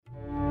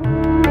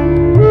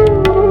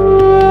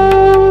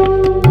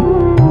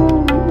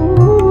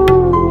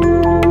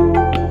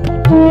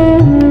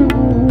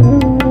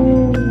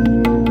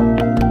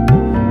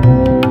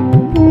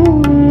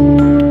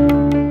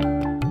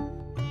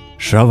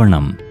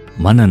Shravanam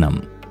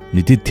Mananam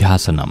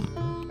Nidhidhyasanam.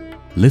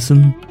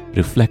 Listen,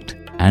 reflect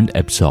and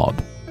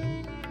absorb.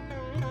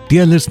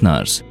 Dear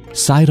listeners,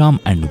 Sai Ram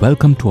and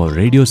welcome to our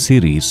radio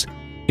series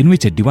in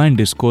which a divine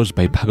discourse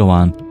by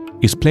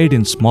Bhagawan is played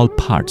in small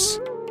parts,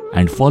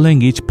 and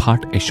following each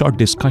part a short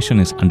discussion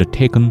is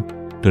undertaken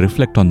to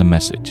reflect on the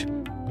message.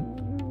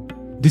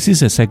 This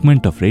is a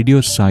segment of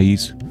Radio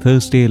Sai's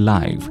Thursday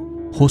Live,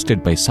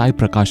 hosted by Sai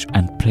Prakash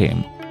and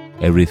Prem,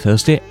 every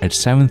Thursday at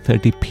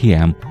 7:30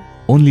 p.m.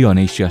 only on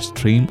Asia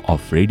stream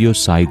of Radio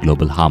Sai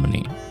Global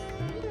Harmony.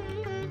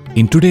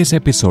 In today's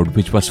episode,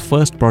 which was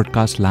first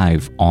broadcast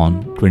live on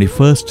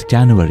 21st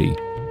January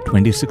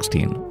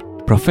 2016,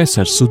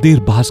 Professor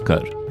Sudhir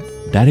Bhaskar,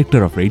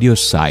 Director of Radio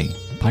Sai,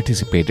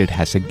 participated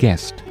as a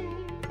guest.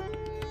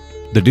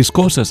 The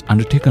discourses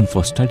undertaken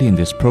for study in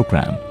this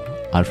program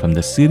are from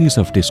the series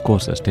of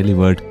discourses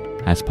delivered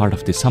as part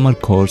of the summer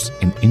course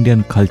in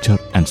Indian Culture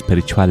and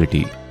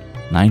Spirituality,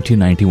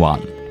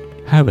 1991.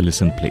 Have a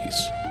listen,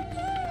 please.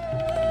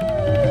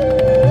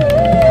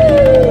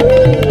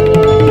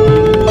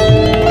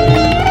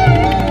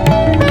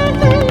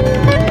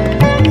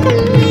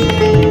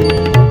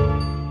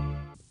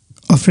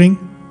 Offering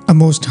a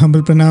most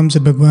humble pranams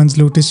at Bhagawan's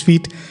lotus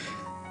feet.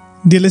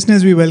 Dear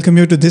listeners, we welcome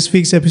you to this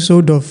week's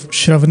episode of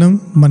Shravanam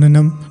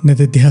Mananam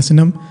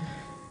Nidhidhyasanam,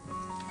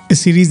 a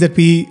series that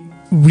we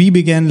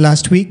re-began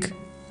last week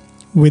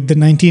with the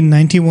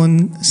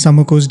 1991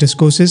 summer course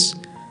Discourses.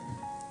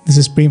 This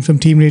is Prem from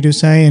Team Radio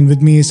Sai, and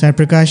with me is Sai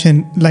Prakash.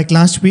 And like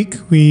last week,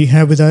 we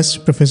have with us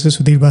Professor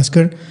Sudhir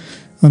Bhaskar.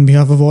 On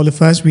behalf of all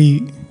of us, we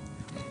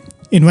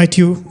invite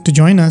you to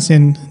join us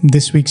in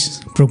this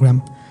week's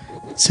program.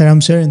 Sairam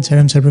sir and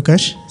Sairam Sai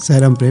Prakash.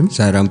 Sairam Prem.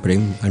 Sairam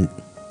Prem and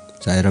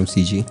Sairam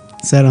CG.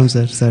 Sairam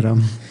sir,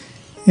 Sairam.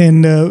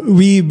 And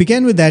we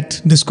began with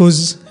that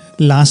discourse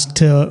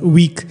last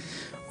week,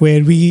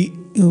 where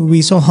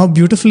we saw how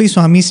beautifully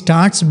Swami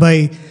starts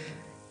by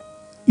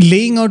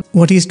laying out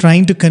what he's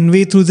trying to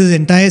convey through this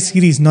entire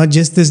series, not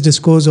just this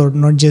discourse or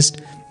not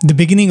just the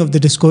beginning of the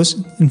discourse.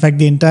 In fact,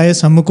 the entire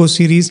summer course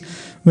series,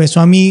 where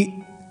Swami,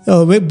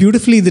 where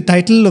beautifully the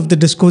title of the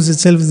discourse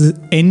itself is The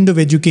End of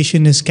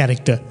Education is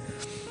Character,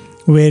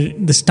 where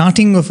the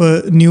starting of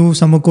a new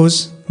summer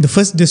course, the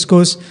first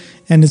discourse,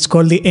 and it's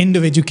called The End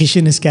of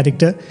Education is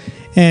Character.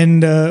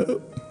 And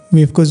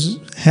we of course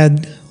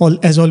had,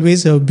 as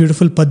always, a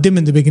beautiful padyam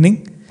in the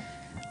beginning,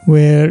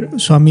 where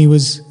Swami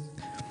was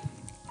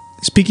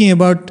speaking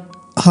about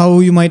how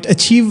you might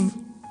achieve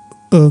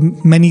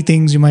many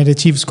things. You might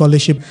achieve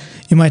scholarship,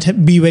 you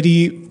might be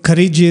very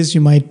courageous, you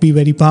might be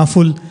very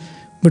powerful,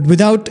 but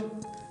without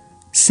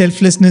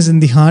selflessness in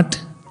the heart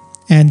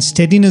and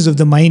steadiness of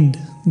the mind,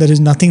 there is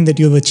nothing that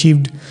you have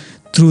achieved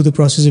through the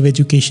process of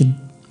education.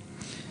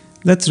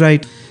 That's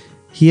right.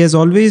 He has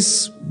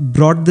always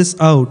brought this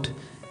out,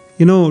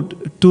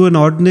 to an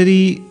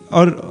ordinary,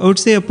 or I would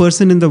say a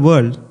person in the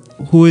world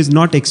who is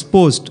not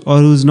exposed or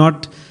who's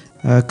not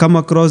come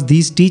across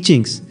these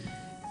teachings.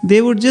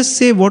 They would just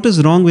say, what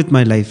is wrong with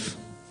my life?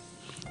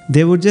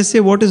 They would just say,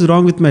 what is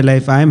wrong with my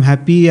life? I am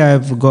happy,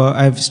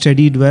 I've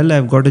studied well,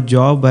 I've got a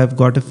job, I've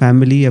got a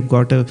family, I've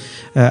got a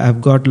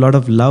lot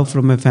of love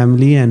from my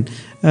family, and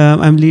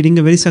I'm leading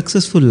a very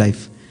successful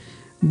life.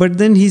 But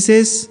then he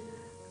says,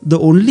 the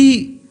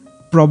only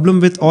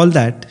problem with all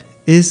that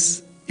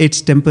is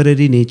its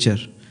temporary nature.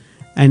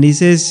 And he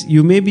says,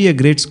 you may be a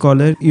great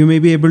scholar, you may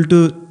be able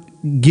to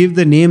give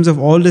the names of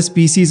all the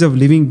species of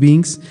living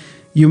beings,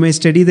 you may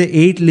study the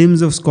 8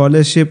 limbs of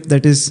scholarship,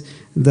 that is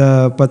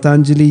the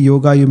Patanjali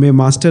Yoga, you may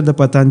master the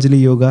Patanjali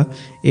Yoga,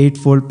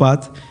 8-fold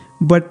path.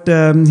 But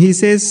he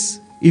says,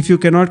 if you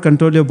cannot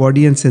control your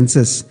body and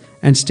senses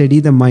and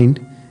steady the mind,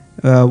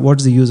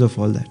 what's the use of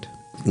all that?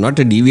 Not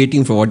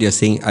deviating from what you're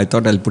saying, I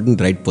thought I'll put in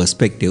the right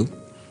perspective.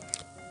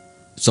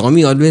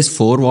 Swami always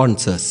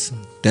forewarns us,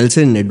 tells us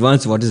in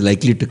advance what is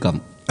likely to come.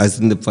 As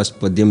in the first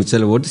padyam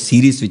itself, about the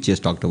series which he has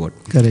talked about.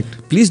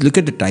 Correct. Please look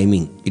at the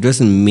timing. It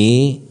was in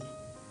May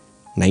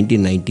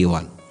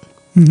 1991.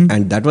 Mm-hmm.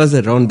 And that was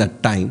around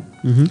that time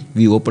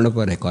we opened up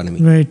our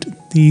economy. Right.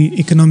 The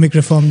economic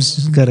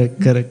reforms. Correct.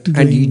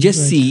 And you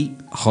just see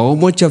how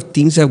much of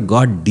things have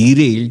got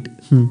derailed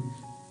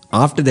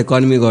after the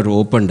economy got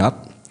opened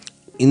up.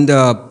 In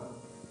the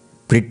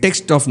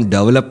pretext of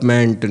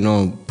development,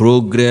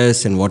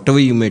 progress and whatever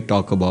you may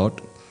talk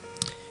about,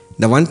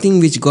 the one thing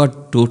which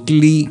got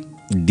totally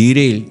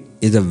derailed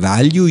is the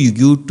value you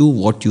give to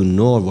what you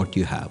know or what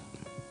you have.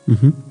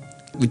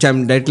 Which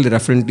I'm directly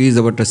referring to is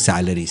about the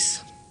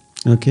salaries.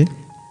 Okay.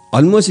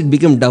 Almost it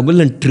became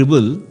double and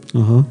triple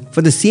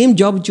for the same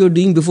job which you were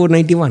doing before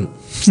 91.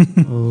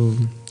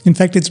 In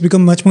fact, it's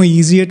become much more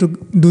easier to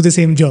do the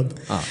same job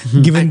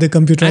given the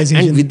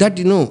computerization. And with that,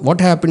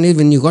 what happened is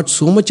when you got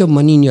so much of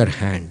money in your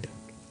hand,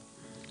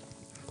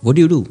 what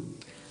do?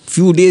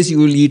 Few days you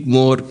will eat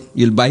more,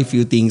 you'll buy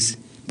few things.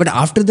 But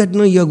after that,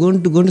 you're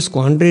going to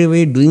squander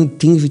away doing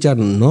things which are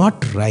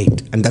not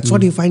right. And that's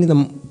what you find in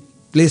the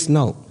place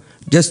now.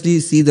 Just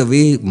see the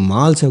way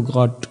malls have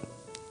got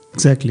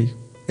exactly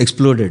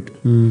exploded.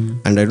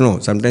 And I don't know,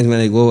 sometimes when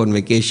I go on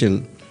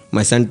vacation,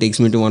 my son takes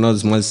me to one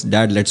of the malls.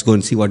 Dad, let's go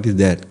and see what is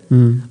there.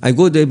 I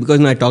go there because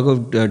when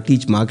I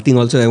teach marketing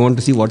also, I want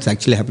to see what's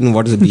actually happening,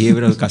 what is the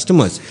behavior of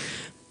customers.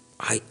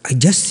 I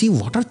just see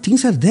what are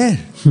things are there.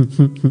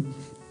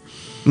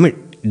 I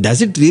mean,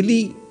 does it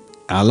really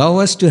allow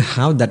us to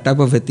have that type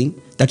of a thing?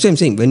 That's what I'm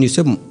saying. When you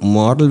say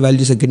moral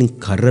values are getting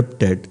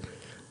corrupted,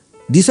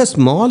 these are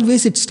small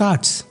ways it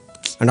starts.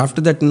 And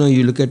after that,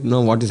 you look at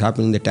what is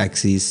happening in the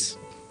taxis,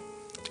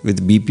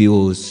 with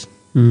BPOs.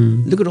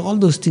 Look at all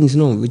those things,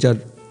 which are,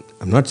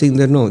 I'm not saying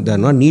that they are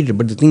not needed,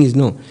 but the thing is,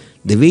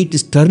 the way it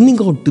is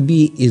turning out to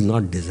be is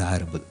not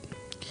desirable.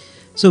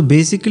 So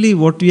basically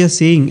what we are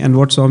saying, and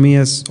what Swami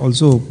has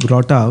also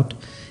brought out,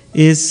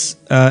 is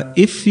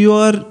if you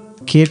are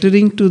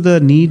catering to the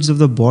needs of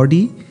the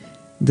body,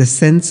 the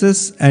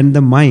senses and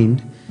the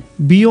mind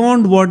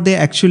beyond what they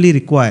actually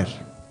require.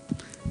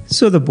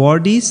 So the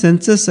body,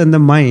 senses and the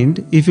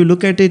mind, if you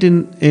look at it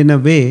in a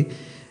way,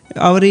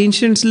 our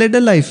ancients led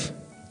a life.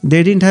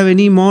 They didn't have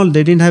any mall,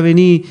 they didn't have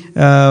any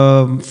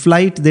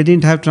flight, they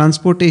didn't have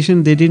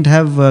transportation, they didn't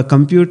have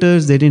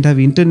computers, they didn't have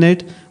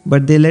internet,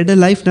 but they led a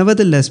life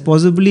nevertheless,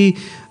 possibly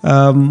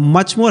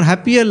much more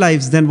happier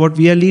lives than what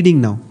we are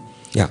leading now.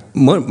 Yeah,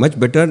 much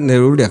better. They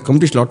already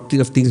accomplished a lot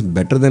of things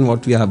better than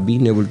what we have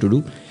been able to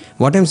do.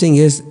 What I'm saying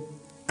is,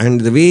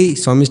 and the way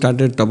Swami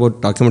started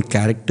talking about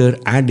character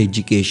and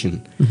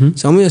education,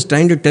 Swami was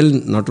trying to tell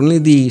not only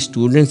the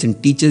students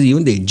and teachers,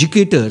 even the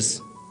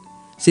educators,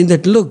 saying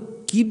that,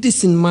 look, keep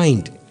this in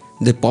mind.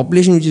 The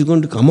population which is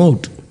going to come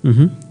out,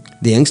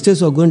 the youngsters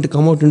who are going to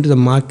come out into the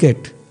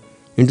market,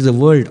 into the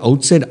world,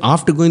 outside,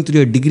 after going through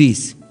your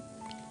degrees,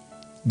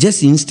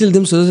 just instill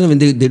them so that when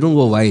they don't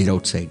go wild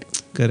outside.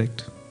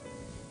 Correct.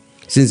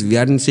 Since we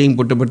aren't saying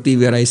Puttaparthi,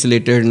 we are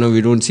isolated,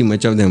 we don't see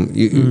much of them.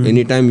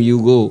 Anytime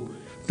you go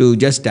to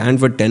just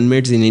stand for 10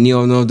 minutes in any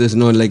of this,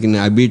 like in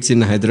Abits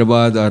in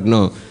Hyderabad, or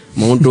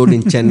Mount Road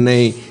in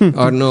Chennai,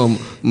 or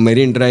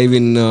Marine Drive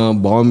in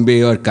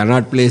Bombay, or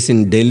Connaught Place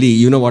in Delhi,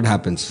 you know what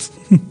happens.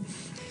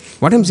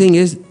 What I'm saying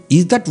is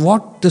that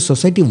what the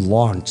society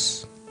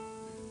wants?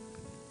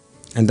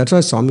 And that's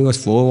why Swami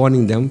was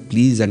forewarning them,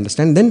 please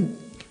understand. Then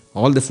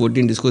all the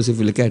 14 discourses, if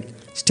you look at,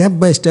 step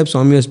by step,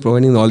 Swami was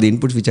providing all the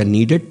inputs which are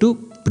needed to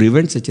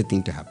prevent such a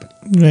thing to happen.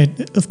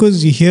 Right. Of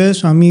course, here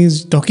Swami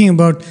is talking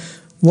about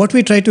what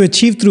we try to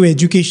achieve through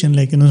education,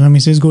 like, Swami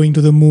says, going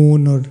to the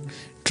moon or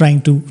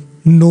trying to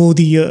know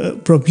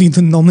probably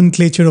the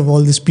nomenclature of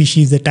all the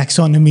species, the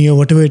taxonomy or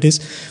whatever it is.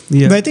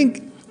 Yeah. But I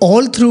think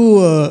all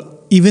through,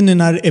 even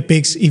in our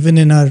epics, even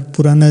in our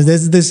Puranas,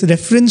 there's this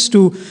reference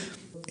to,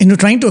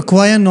 trying to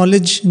acquire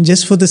knowledge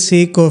just for the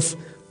sake of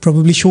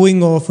probably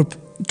showing off, or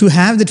to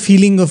have that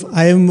feeling of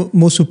I am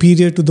more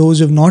superior to those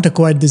who have not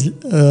acquired this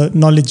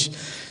knowledge.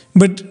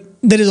 But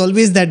there is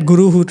always that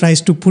guru who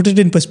tries to put it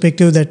in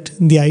perspective, that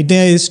the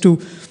idea is to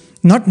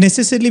not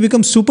necessarily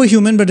become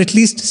superhuman, but at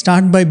least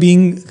start by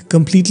being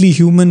completely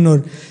human,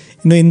 or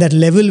in that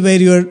level where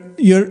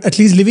you're at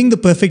least living the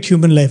perfect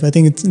human life. I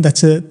think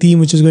that's a theme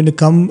which is going to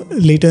come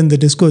later in the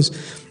discourse.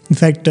 In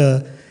fact,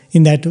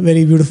 in that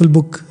very beautiful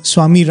book,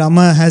 Swami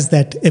Rama has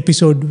that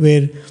episode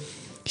where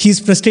he's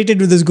frustrated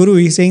with his guru.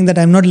 He's saying that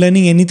I'm not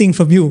learning anything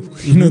from you.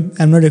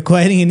 I'm not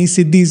acquiring any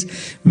siddhis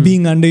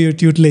being under your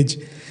tutelage.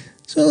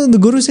 So the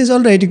guru says,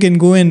 all right, you can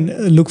go and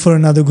look for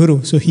another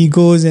guru. So he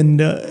goes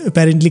and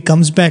apparently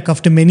comes back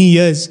after many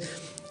years,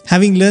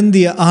 having learned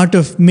the art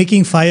of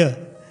making fire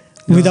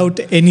without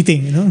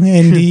anything,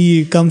 And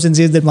he comes and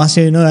says that,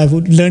 Master, I've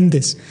learned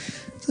this.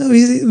 So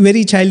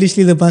very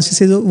childishly, the master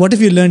says, what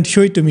have you learned?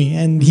 Show it to me.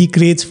 And he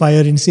creates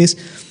fire and says,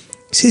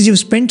 you've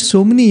spent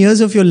so many years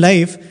of your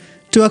life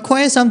to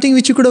acquire something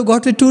which you could have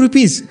got with 2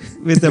 rupees.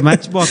 With a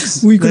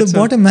matchbox. We could have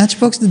bought a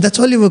matchbox. That's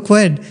all you've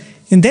acquired.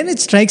 And then it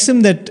strikes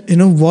him that,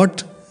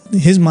 what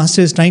his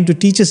master is trying to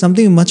teach us,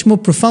 something much more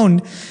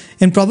profound.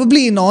 And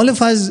probably in all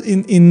of us,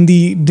 in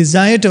the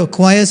desire to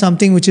acquire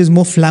something which is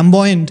more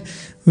flamboyant,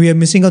 we are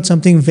missing out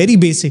something very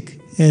basic.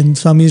 And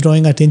Swami is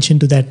drawing attention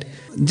to that.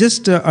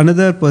 Just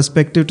another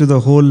perspective to the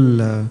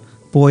whole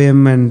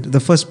poem and the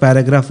first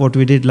paragraph, what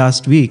we did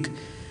last week,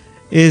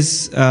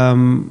 is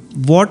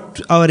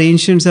what our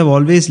ancients have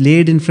always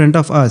laid in front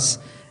of us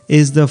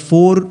is the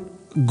 4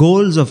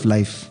 goals of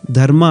life: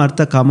 dharma,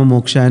 artha, kama,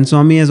 moksha. And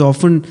Swami has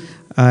often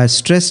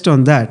stressed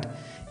on that.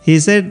 He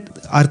said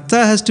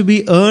artha has to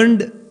be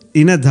earned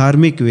in a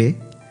dharmic way,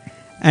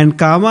 and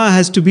kama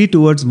has to be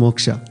towards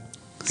moksha.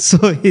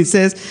 So he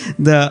says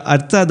the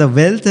artha, the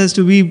wealth, has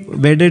to be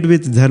wedded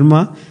with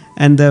dharma,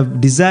 and the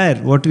desire,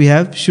 what we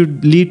have,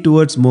 should lead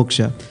towards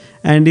moksha.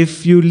 And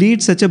if you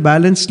lead such a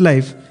balanced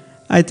life,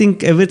 I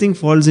think everything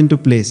falls into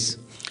place.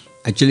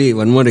 Actually,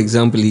 one more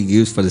example he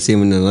gives for the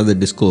same in another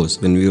discourse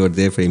when we were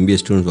there for MBA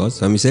students was,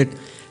 Swami said,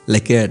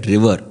 like a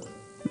river.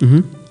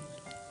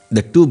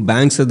 The 2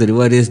 banks of the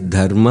river is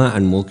dharma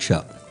and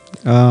moksha.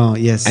 Oh,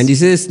 yes. And he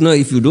says, no,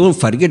 if you don't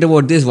forget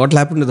about this, what will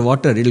happen to the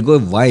water? It will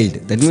go wild.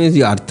 That means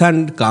the artha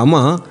and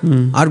kama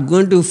are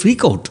going to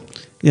freak out.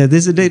 Yeah,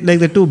 this is like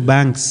the 2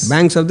 banks.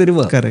 Banks of the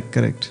river.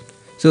 Correct.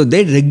 So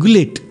they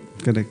regulate.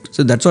 Correct.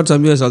 So that's what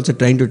Swami was also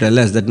trying to tell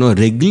us, that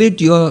regulate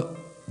your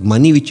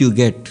money which you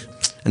get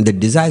and the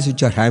desires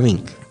which you are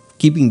having,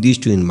 keeping these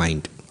two in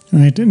mind.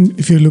 Right. And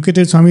if you look at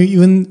it, Swami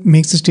even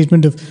makes a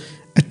statement of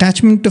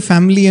attachment to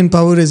family and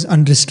power is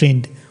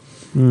unrestrained.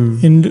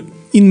 And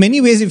in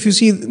many ways, if you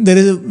see, there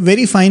is a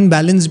very fine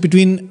balance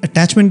between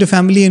attachment to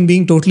family and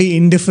being totally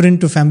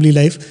indifferent to family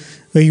life,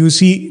 where you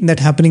see that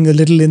happening a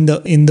little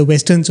in the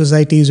Western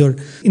societies or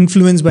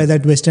influenced by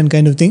that Western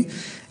kind of thing.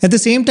 At the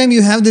same time,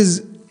 you have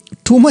this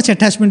too much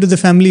attachment to the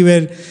family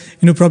where,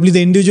 probably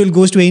the individual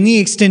goes to any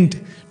extent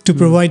to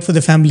provide for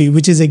the family,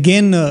 which is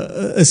again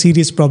a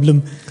serious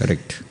problem.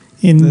 Correct.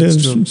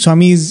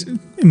 Swami is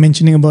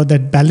mentioning about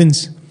that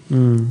balance.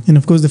 And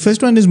of course, the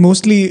first one is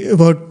mostly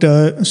about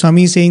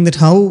Swami saying that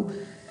how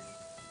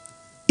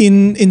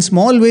in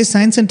small ways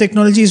science and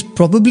technology is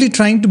probably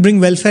trying to bring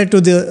welfare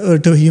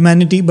to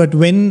humanity, but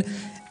when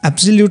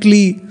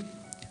absolutely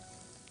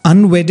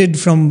unwedded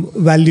from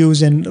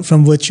values and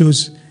from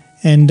virtues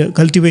and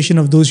cultivation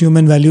of those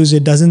human values,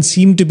 it doesn't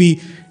seem to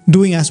be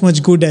doing as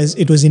much good as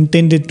it was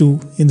intended to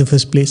in the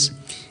first place.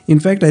 In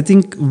fact, I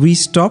think we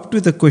stopped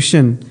with a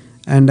question,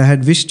 and I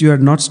had wished you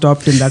had not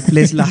stopped in that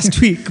place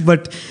last week.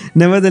 But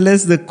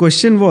nevertheless, the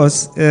question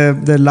was,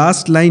 the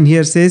last line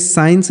here says,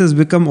 science has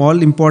become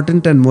all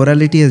important and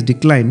morality has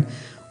declined.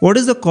 What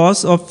is the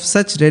cause of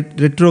such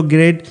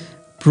retrograde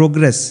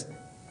progress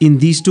in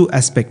these two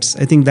aspects?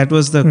 I think that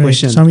was the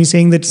question. Swami is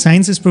saying that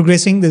science is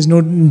progressing. There's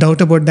no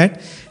doubt about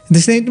that. At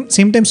the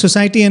same time,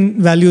 society and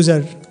values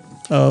are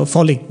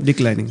falling.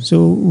 Declining.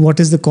 So what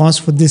is the cause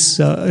for this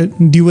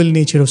dual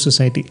nature of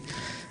society?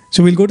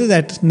 So we'll go to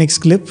that next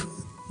clip.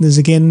 This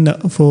again,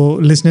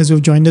 for listeners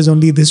who've joined us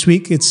only this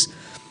week, it's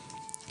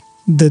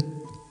the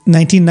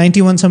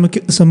 1991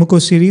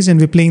 Samako series,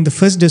 and we're playing the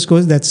first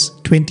discourse, that's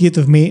 20th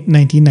of May,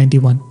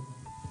 1991.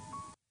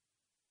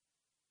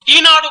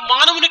 ఈనాడు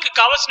మానవునికి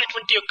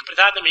కావలసినటువంటి యొక్క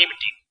ప్రధానం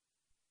ఏమిటి?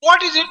 What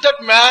is it that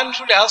man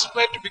should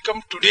aspire to become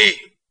today?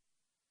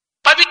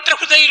 పవిత్ర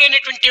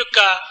హృదయులైనటువంటి యొక్క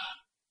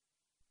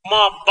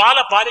మా బాల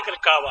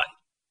బాలికలు కావాలి.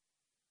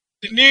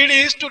 The need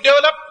is to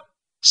develop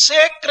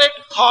sacred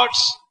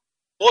hearts,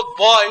 both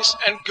boys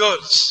and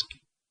girls.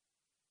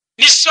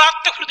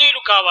 నిస్వార్థ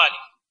హృదయులు కావాలి.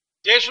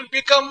 They should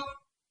become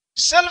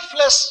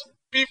selfless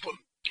people.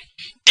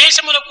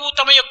 దేశములకు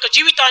తమ యొక్క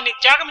జీవితాన్ని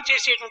త్యాగం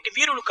చేసేటువంటి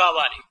వీరులు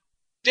కావాలి.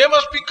 They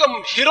must become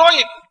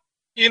heroic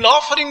in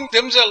offering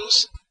themselves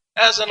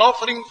as an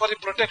offering for the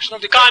protection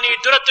of the కానీ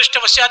country.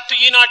 దురదృష్టవశాత్తు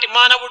ఈనాటి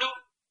మానవుడు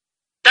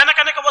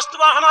ధనకనక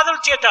వస్తువాహనాదుల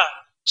చేత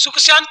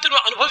సుఖశాంతులు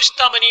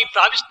అనుభవిస్తామని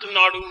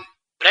భావిస్తున్నాడు,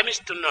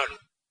 భ్రమిస్తున్నాడు.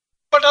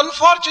 But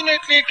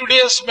unfortunately,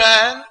 today's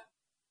man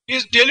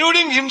is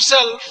deluding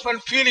himself and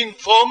feeling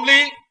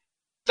firmly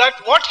that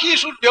what he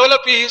should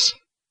develop is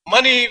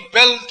money,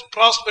 wealth,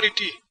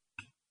 prosperity.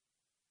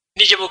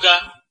 నిజముగా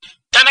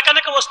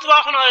ధనకనక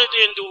వస్తువాహనాల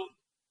యందు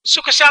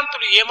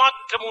సుఖశాంతులు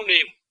ఏమాత్రము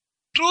లేవు.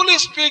 Truly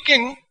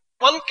speaking,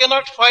 one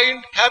cannot find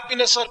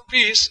happiness or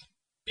peace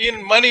in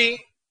money,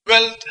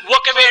 wealth,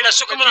 ఒకవేళ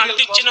సుఖమును material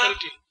అందించిన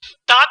prosperity.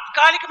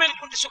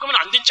 తాత్కాలికమైనటువంటి సుఖమును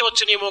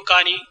అందించవచ్చునేమో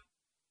కానీ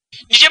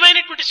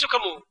నిజమైనటువంటి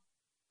సుఖము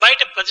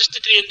బయట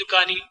పరిస్థితులు ఎందుకు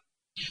కానీ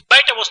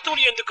బయట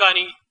వస్తువులు ఎందుకు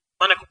కానీ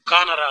మనకు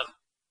కానరాదు.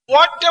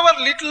 Whatever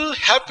little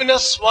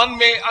happiness one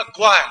may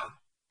acquire,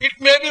 it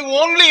may be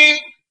only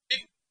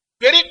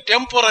very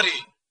temporary,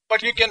 but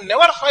you can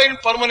never find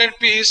permanent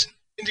peace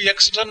in the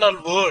external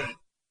world.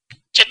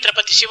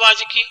 Chhatrapati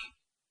శివాజీకి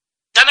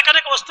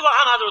ధనకనక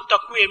వస్తువాహనాలు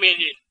తక్కువేమీ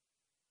లేదు.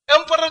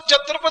 Emperor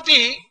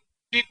Chhatrapati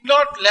did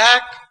not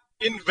lack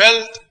in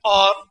wealth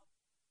or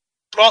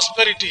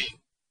prosperity.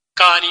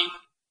 కానీ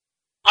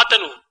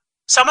అతను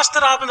సమస్త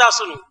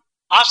రామదాసును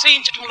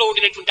ఆశ్రయించడంలో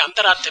ఉండినటువంటి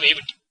అంతరార్థం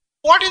ఏమిటి?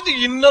 What is the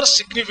inner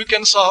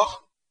significance of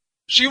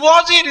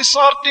Shivaji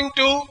resorting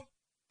to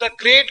the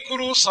great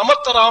Guru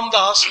Samartha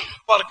Ramdas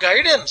for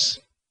guidance?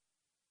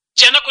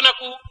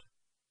 జనకునకు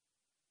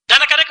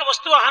ధనకనక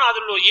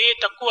వస్తువాహనాదుల్లో ఏ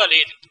తక్కువ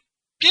లేదు.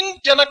 King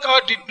Janaka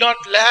did not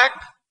lack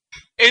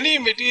any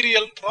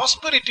material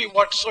prosperity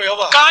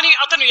whatsoever. కానీ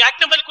అతను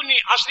యాజ్ఞవల్కుని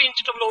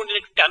ఆశ్రయించడంలో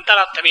ఉండినటువంటి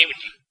అంతరార్థం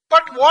ఏమిటి?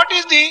 But what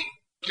is the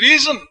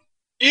reason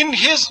in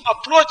his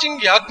approaching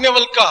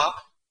Yajnavalka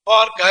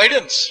for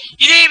guidance?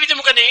 ఇదే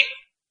విధముగానే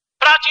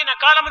ప్రాచీన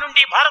కాలము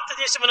నుండి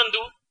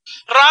భారతదేశమునందు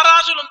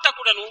రారాజులంతా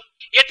కూడాను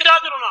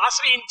యతిరాజులను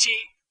ఆశ్రయించి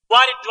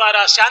వారి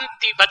ద్వారా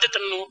శాంతి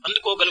భద్రతలను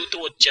అందుకోగలుగుతూ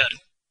వచ్చారు.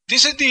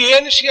 This is the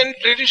ancient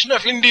tradition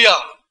of India.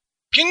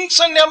 Kings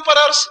and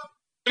emperors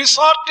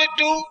resorted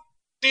to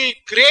the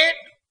great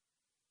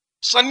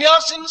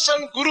sannyasins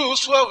and gurus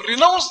who have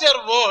renounced their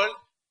world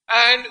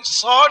and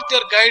sought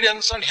their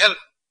guidance and help.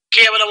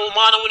 కేవలము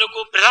మానవులకు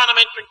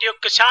ప్రధానమైనటువంటి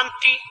యొక్క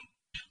శాంతి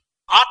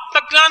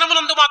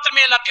ఆత్మజ్ఞానమునందు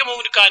మాత్రమే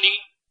లభ్యమవును కానీ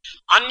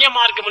అన్య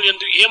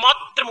మార్గములందు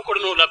ఏమాత్రము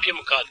కూడాను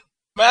లభ్యము కాదు.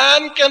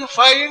 Man can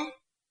find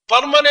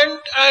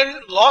permanent and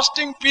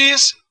lasting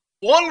peace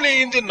only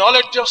in the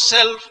knowledge of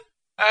self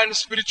and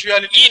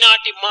spirituality.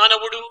 ఈనాటి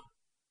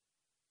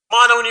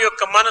మానవుని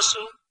యొక్క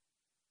మనసు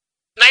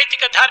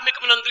నైతిక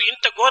ధార్మికమునందు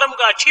ఇంత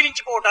ఘోరముగా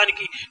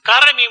క్షీణించిపోవడానికి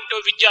కారణం ఏమిటో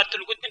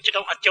విద్యార్థులు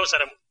గుర్తించడం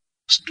అత్యవసరం.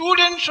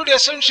 Students should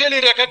essentially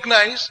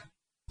recognize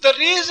the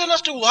reason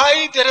as to why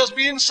there has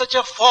been such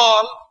a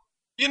fall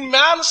in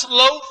man's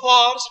love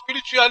for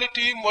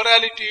spirituality,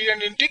 morality and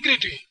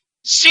integrity.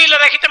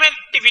 శీలరహితమైన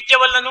Vidya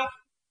వల్లను,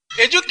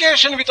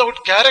 Education without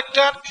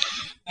character,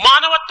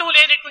 మానవత్వం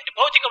లేనటువంటి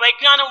భౌతిక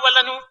వైజ్ఞానం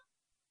వల్లను,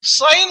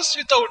 science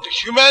without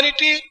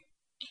humanity,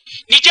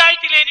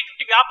 నిజాయితీ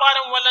లేనటువంటి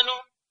వ్యాపారం వల్లను,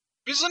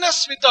 business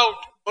without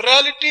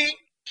morality,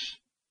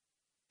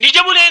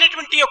 నిజము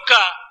లేనటువంటి యొక్క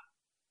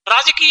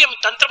రాజకీయ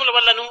తంత్రముల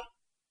వల్లను,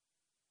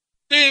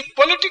 the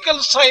political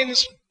science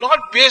not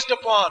based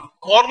upon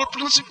moral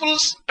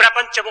principles,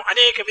 ప్రపంచము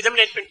అనేక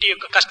విధమైనటువంటి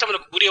యొక్క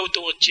కష్టములకు గురి అవుతూ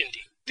వచ్చింది.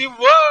 the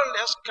world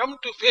has come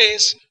to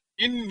face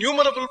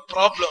innumerable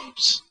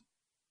problems.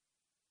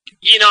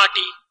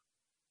 ఈనాటి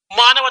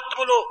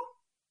మానవత్వములో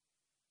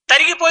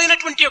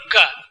తరిగిపోయినటువంటి యొక్క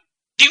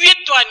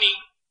దివ్యత్వాన్ని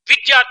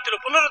విద్యార్థులు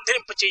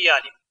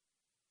పునరుద్ధరింపచేయాలి.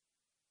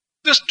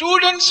 The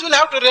students will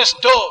have to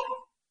restore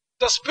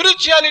the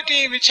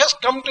spirituality which has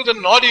come to the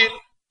nodule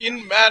in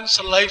man's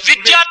life.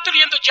 విద్యార్థులు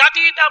యందు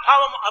జాతీయతా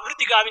భావం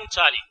అభివృద్ధి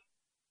గావించాలి.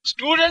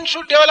 Students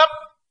should develop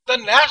the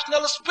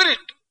national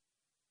spirit.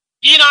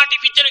 ఈనాటి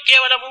విద్యను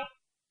కేవలము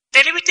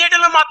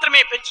తెలివితేటలు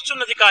మాత్రమే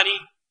పెంచుతున్నది కానీ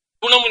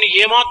గుణముని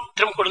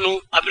ఏమాత్రం కూడాను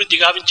అభివృద్ధి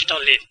గావించటం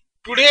లేదు.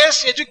 Today's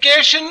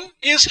education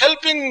is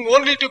helping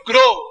only to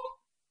grow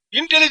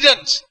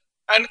intelligence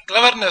and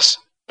cleverness,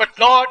 but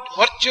not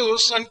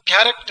virtues and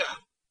character.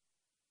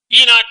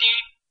 ఈనాటి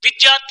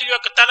విద్యార్థుల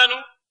యొక్క తలను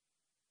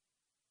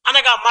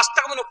అనగా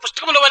మస్తకమును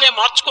పుస్తకముల వలె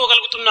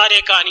మార్చుకోగలుగుతున్నారే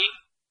కానీ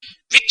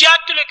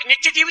విద్యార్థుల యొక్క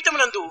నిత్య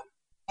జీవితమునందు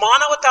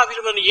మానవతా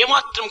విలువను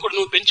ఏమాత్రం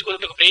కూడా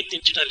పెంచుకున్నట్టుకు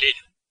ప్రయత్నించడం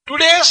లేదు.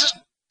 Today's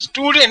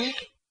student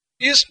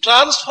is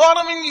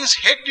transforming his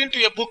head into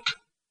a book,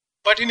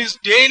 but in his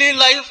daily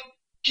life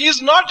he is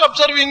not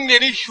observing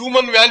any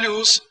human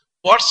values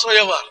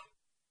whatsoever.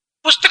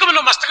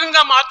 పుస్తకమును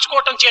మస్తకంగా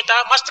మార్చుకోవటం చేత,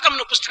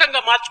 మస్తకమును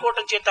పుస్తకంగా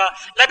మార్చుకోవటం చేత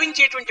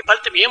లభించేటువంటి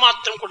ఫలితం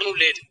ఏమాత్రం కూడా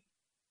లేదు.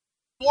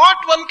 What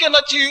one can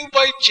achieve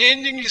by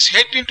changing his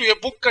head into a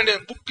book and a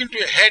book into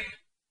a head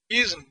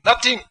is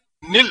nothing,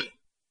 nil.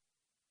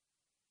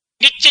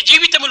 నిత్య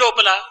జీవితము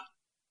లోపల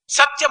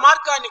సత్య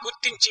మార్గాన్ని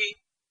గుర్తించి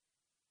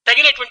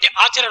తగినటువంటి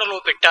ఆచరణలో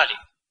పెట్టాలి.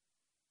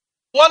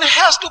 One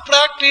has to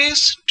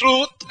practice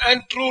truth and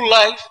true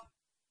life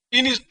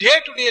in his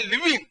day-to-day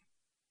living.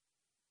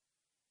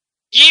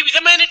 ఈ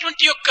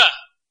విధమైనటువంటి యొక్క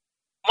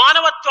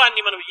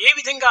మానవత్వాన్ని మనం ఏ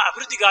విధంగా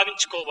అభివృద్ధి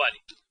గావించుకోవాలి?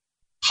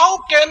 How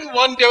can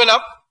one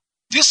develop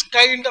this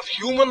kind of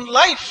human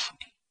life?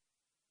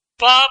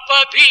 పాప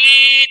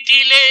భీతి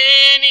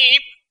లేని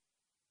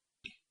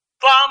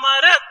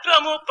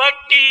పామరత్వము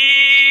పట్టి,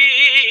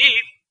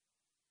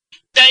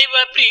 దైవ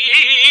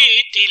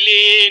ప్రీతి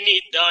లేని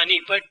దాని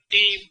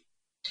బట్టి,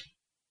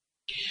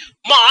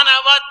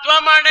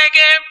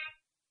 మానవత్వమడగే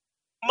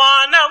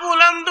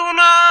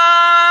మానవులందున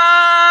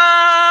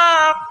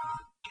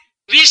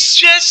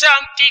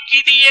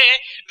విశ్వశాంతికిదియే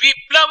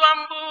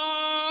విప్లవంబు.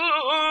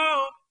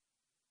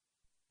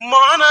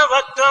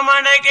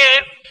 మానవత్వమనగే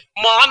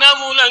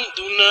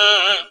మానవులందున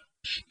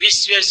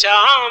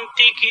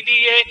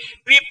విశ్వశాంతికిదియే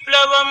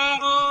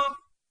విప్లవంబు.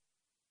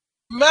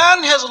 Man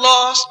has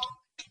lost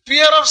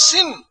fear of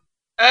sin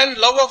and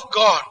love of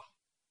God,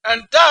 and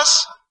thus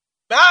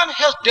man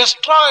has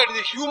destroyed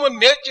the human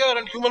nature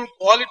and human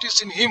qualities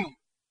in him.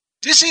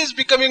 This is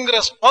becoming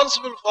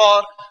responsible for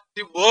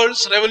the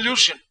world's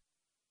revolution.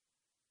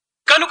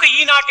 కనుక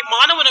ఈనాటి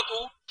మానవునకు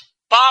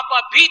పాప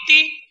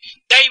భీతి,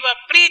 దైవ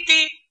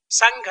ప్రీతి,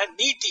 సంఘ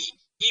నీతి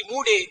ఈ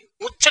మూడే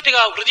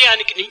ముచ్చటగా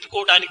హృదయానికి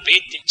నింపుకోవడానికి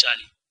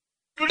ప్రయత్నించాలి.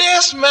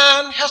 Today's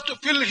man has to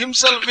fill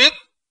himself with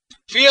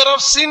fear of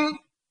sin,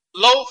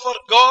 love for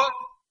God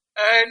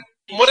and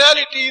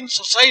morality in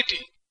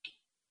society.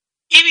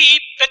 ఇవి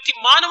ప్రతి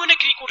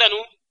మానవునికి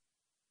కూడాను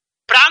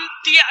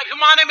ప్రాంతీయ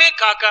అభిమానమే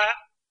కాక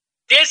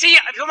దేశీయ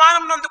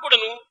అభిమానం నందు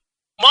కూడాను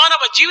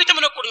మానవ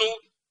జీవితమునకు కూడాను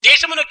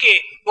దేశమునకే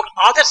ఒక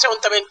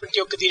ఆదర్శవంతమైనటువంటి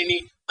ఒక దీనిని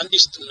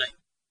అందిస్తున్నాయి.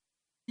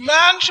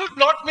 Man should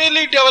not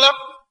merely develop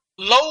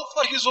love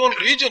for his own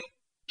region.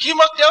 He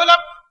must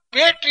develop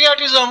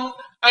patriotism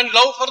and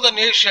love for the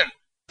nation.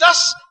 Thus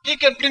he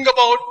can bring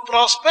about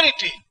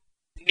prosperity.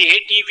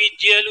 నేటి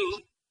విద్యలు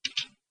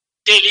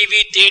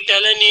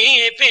తెలివితేటలని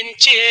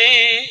పెంచే,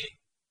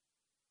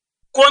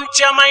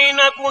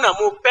 కొంచెమైన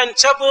గుణము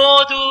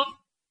పెంచబోదు.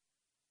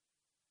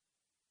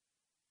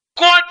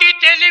 కోటి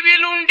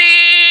తెలివిలుండి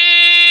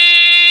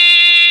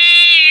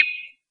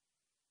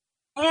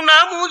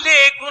గుణము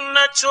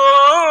లేకున్నచో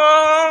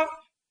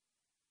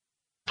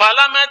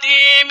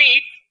ఫలమదేమి,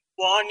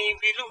 వాణి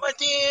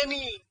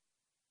విలువదేమి.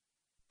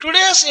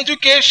 Today's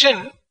education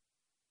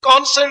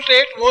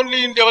concentrate only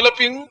in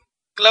developing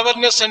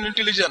cleverness and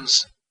intelligence,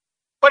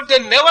 but they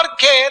never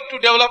care to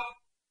develop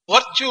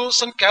virtues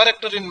and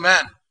character in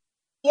man.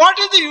 What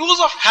is the use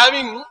of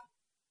having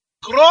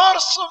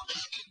crores of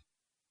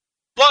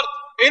worth,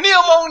 any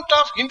amount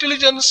of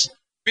intelligence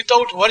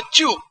without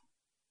virtue?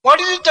 What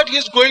is it that he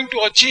is going to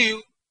achieve?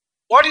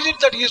 What is it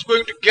that he is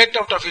going to get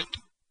out of it?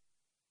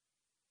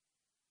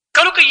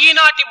 కనుక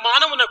ఈనాటి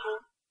మానవునకు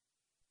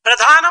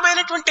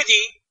ప్రధానమైనటువంటిది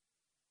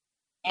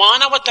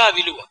మానవతా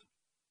విలువ.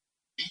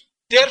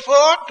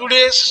 Therefore,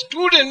 today's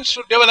students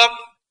should develop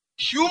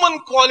human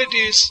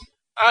qualities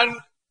and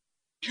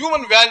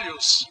human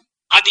values.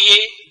 అది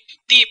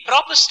the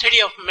proper study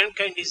of men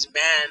kind is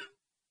man.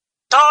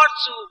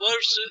 Thoughts,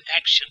 words,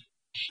 action,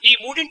 ఈ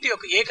మూడింటి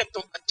యొక్క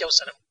ఏకత్వం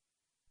అత్యవసరం.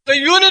 The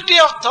unity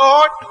of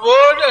thought,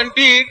 word and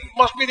deed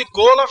must be the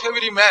goal of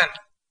every man.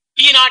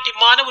 ఈనాటి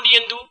మానవుని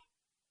యందు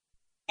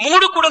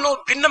మూడు కూడాను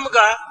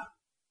భిన్నముగా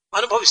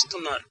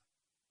అనుభవిస్తున్నారు.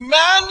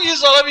 Man is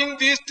allowing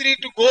these three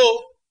to go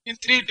in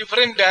three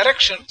different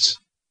directions.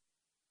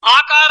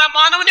 ఆకార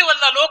మానవుని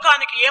వల్ల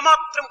లోకానికి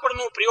ఏమాత్రం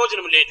కూడాను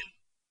ప్రయోజనం లేదు.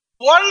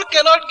 World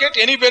cannot get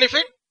any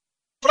benefit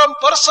from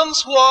persons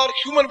who are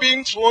human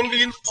beings only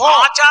in form.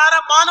 ఆచార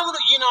మానవుడు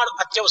ఈనాడు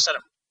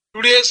అత్యవసరం.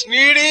 Today's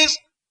need is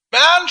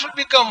man should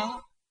become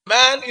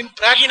man in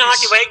practice.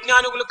 ఈనాటి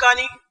వైజ్ఞానికులు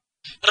కానీ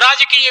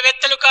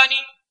రాజకీయవేత్తలు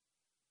కానీ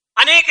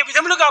అనేక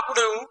విధములుగా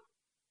కూడా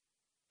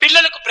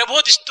పిల్లలకు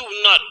ప్రబోధిస్తూ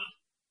ఉన్నారు.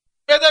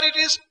 Whether it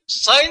is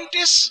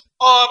scientists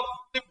or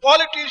the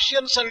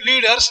politicians and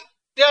leaders,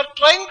 they are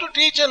trying to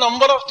teach a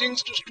number of things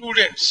to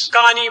students.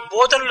 కానీ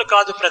బోధనలు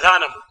కాదు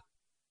ప్రధానం.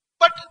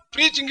 But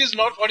preaching is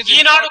not what is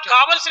Eenadu important.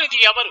 కావలసినది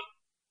ఎవరు?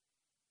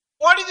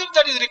 What is it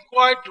that is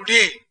required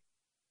today?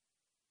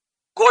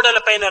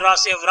 గోడలపైన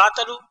రాసే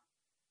వ్రాతలు,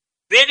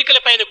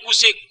 వేదికలపైన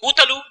కూసే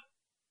కూతలు,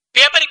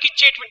 పేపర్కి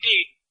ఇచ్చేటువంటి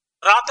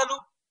రాతలు,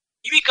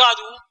 ఇవి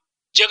కాదు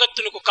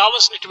జగత్తునకు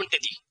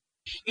కావలసినటువంటిది.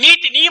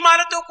 నీతి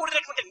నియమాలతో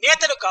కూడినటువంటి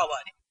నేతలు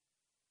కావాలి.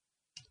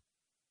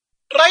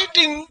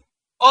 Writing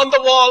on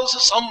the walls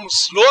some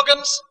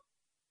slogans,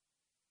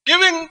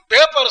 giving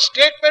paper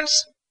statements,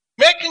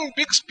 making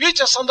big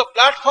speeches on the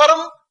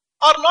platform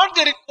are not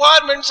the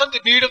requirements and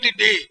the need of the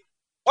day.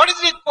 What is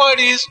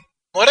required is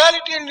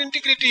morality and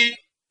integrity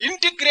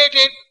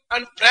integrated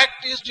and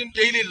practiced in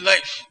daily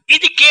life.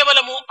 ఇది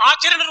కేవలము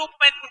ఆచరణ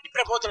రూపమైనటువంటి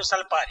ప్రబోధన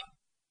సల్పాలి.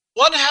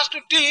 One has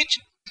to teach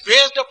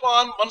based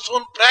upon one's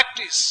own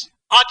practice.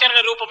 ఆచరణ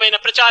రూపమైన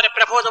ప్రచార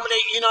ప్రబోధములే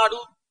ఈనాడు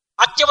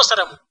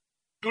అత్యవసరము.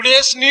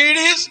 Today's need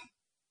is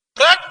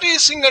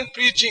practicing and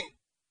preaching.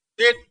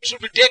 They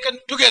should be taken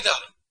together.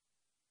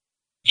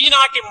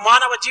 ఈనాటి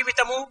మానవ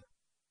జీవితము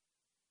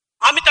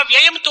అమిత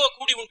వ్యయంతో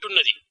కూడి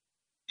ఉంటున్నది.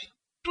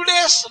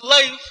 Today's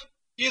life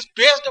is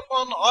based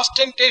upon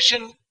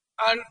ostentation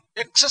and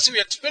excessive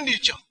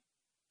expenditure.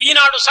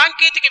 ఈనాడు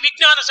సాంకేతిక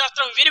విజ్ఞాన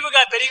శాస్త్రం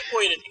విరివిగా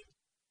పెరిగిపోయినది.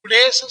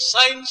 Today's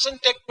science and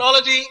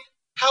technology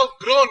have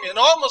grown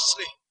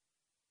enormously.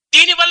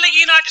 దీనివల్ల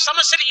ఈనాటి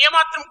సమస్యలు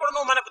ఏమాత్రం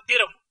కూడా మనకు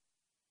తీరవు.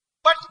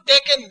 But they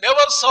can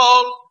never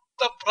solve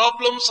the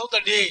problems of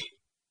the day.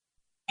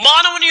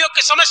 మానవుని యొక్క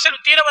సమస్యలు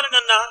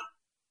తీరవలనన్నా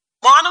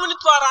మానవుని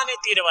ద్వారానే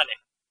తీరవాలి.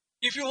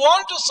 If you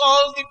want to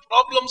solve the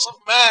problems of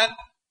man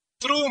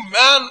through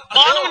man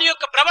మానవుని alone,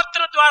 యొక్క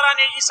ప్రవర్తన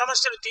ద్వారానే ఈ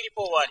సమస్యలు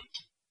తీరిపోవాలి.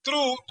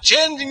 through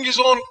changing his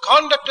own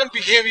conduct and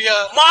behavior,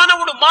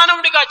 మానవుడు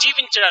మానవుడిగా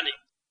జీవించడానికి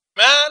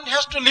man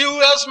has to live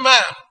as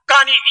man.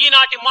 కానీ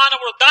ఈనాటి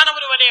మానవుడు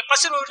దానవుని వలె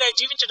పశువులే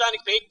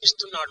జీవించడానికి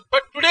ప్రయత్నిస్తున్నాడు.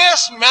 But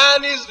today's man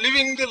is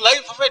living the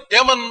life of a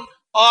demon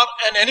or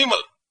an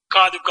animal.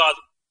 కాదు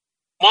కాదు,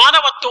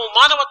 మానవత్వం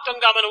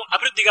మానవత్వంగా మనం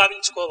అభివృద్ధి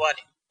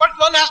గావించుకోవాలి. But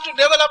one has to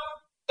develop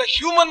the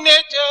human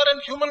nature and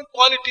human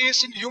qualities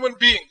in human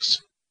beings.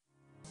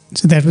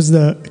 So that was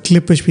the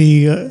clip which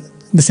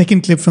the second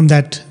clip from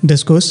that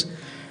discourse.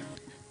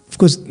 Of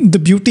course,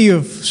 the beauty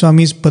of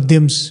Swami's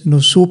padyams,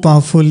 so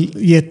powerful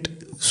yet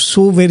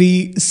so very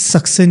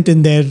succinct in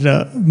their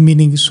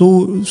meaning, so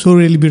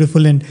really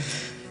beautiful, and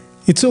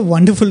it's so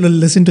wonderful to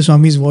listen to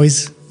Swami's voice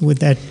with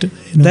that.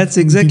 That's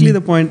exactly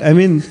the point. I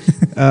mean,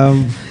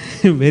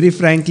 very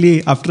frankly,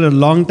 after a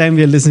long time,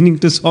 we are listening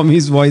to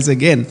Swami's voice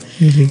again.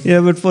 Really?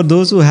 Yeah, but for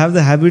those who have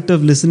the habit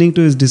of listening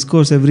to his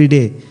discourse every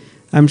day,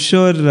 I'm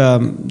sure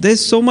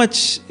there's so much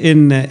in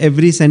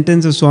every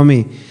sentence of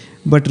Swami.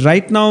 But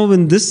right now,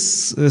 in this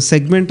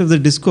segment of the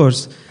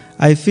discourse,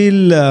 I feel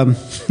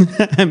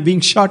I'm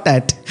being shot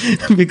at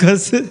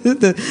because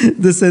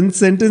the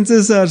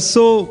sentences are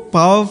so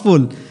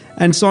powerful,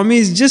 and Swami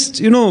is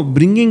just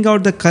bringing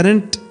out the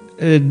current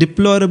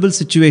deplorable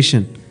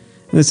situation,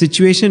 a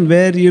situation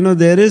where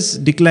there is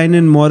decline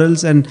in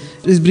morals, and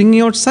is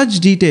bringing out such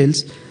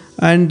details,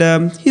 and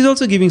he's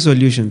also giving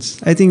solutions.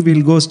 I think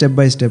we'll go step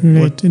by step.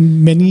 Right. In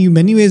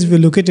many ways, we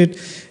look at it.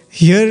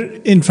 Here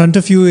in front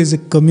of you is a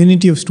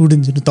community of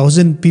students,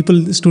 1,000 people,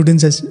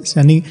 students, as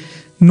Sunny.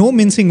 No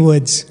mincing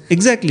words.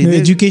 Exactly.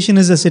 Education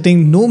is a sitting,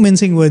 no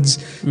mincing words.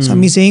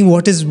 Swami saying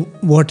what is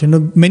what.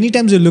 Many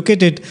times you look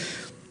at it,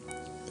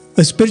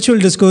 a spiritual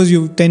discourse,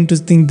 you tend to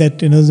think that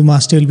the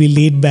master will be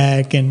laid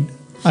back and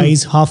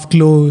eyes half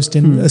closed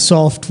and a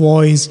soft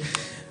voice.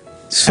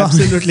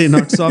 Absolutely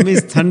not. Swami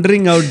is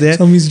thundering out there.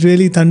 Swami is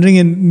really thundering,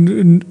 and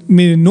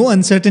no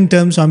uncertain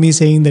terms. Swami is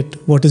saying that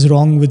what is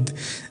wrong with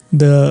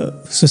the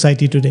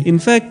society today. In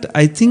fact,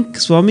 I think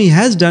Swami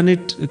has done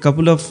it a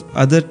couple of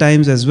other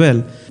times as well.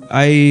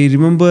 I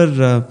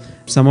remember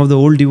some of the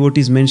old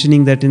devotees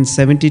mentioning that in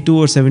 72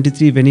 or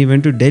 73, when he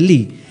went to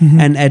Delhi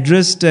and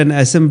addressed an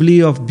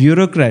assembly of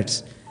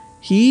bureaucrats,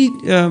 he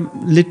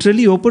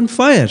literally opened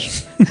fire.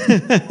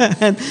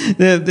 And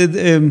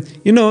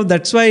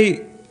that's why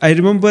I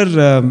remember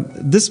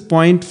this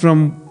point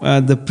from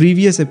the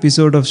previous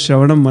episode of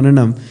Shravanam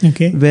Mananam,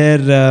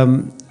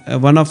 where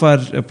one of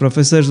our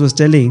professors was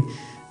telling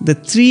the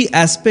 3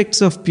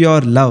 aspects of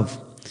pure love.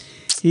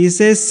 He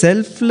says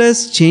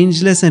selfless,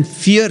 changeless and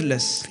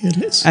fearless.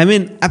 Fearless. I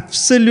mean,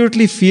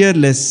 absolutely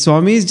fearless.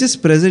 Swami is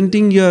just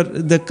presenting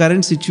the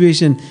current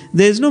situation.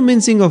 There is no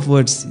mincing of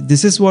words.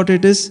 This is what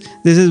it is.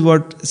 This is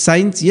what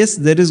science. Yes,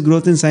 there is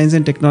growth in science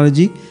and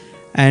technology.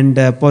 And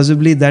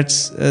possibly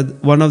that's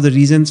one of the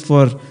reasons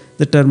for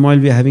the turmoil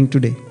we are having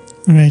today.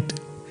 Right.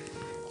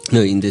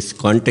 No, in this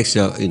context,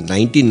 in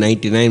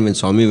 1999 when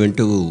Swami went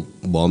to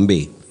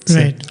Bombay,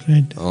 Right.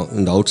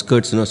 in the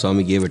outskirts,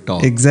 Swami gave a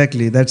talk.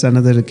 Exactly, that's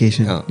another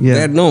occasion.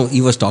 Where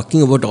he was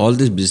talking about all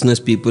these business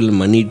people,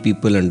 moneyed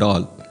people and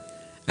all.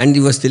 And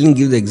he was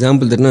give the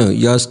example that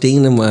you are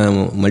staying in a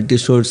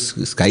multi-story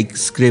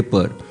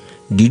skyscraper.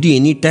 Did you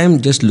any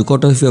time just look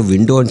out of your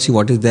window and see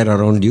what is there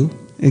around you?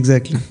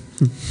 Exactly.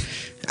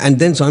 And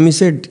then Swami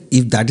said,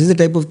 if that is the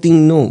type of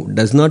thing,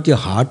 does not your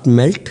heart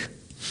melt?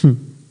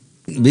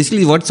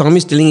 Basically, what Swami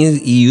is telling is,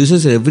 he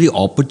uses every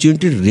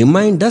opportunity to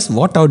remind us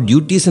what our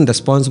duties and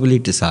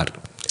responsibilities are,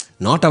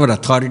 not our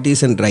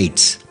authorities and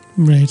rights.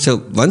 Right.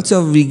 So once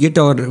we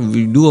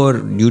do our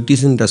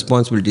duties and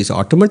responsibilities,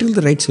 automatically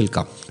the rights will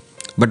come.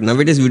 But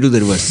nowadays we do the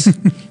reverse.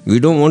 We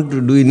don't want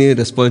to do any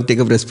take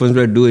up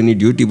responsibility, do any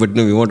duty, but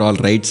no, we want all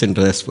rights and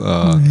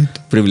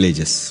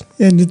privileges.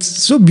 And it's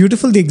so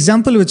beautiful, the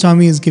example which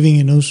Swami is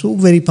giving, so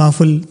very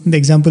powerful, the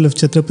example of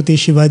Chhatrapati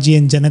Shivaji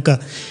and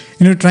Janaka,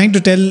 trying to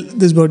tell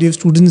this body of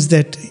students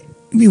that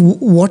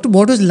what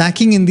was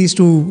lacking in these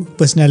 2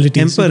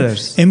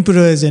 personalities.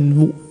 Emperors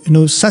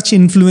and, such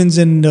influence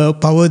and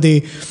power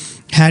they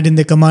had in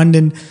their command.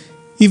 And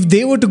if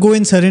they were to go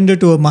and surrender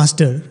to a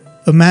master,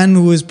 a man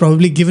who has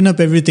probably given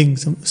up everything,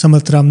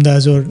 Samarth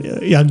Ramdas or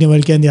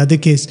Yajnavalkya in the other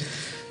case,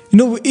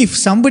 if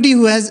somebody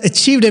who has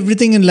achieved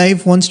everything in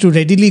life wants to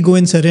readily go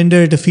and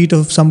surrender at the feet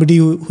of somebody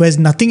who has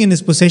nothing in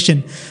his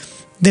possession,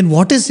 then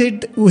what is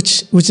it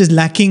which is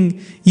lacking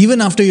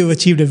even after you've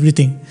achieved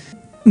everything?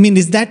 I mean,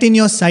 is that in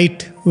your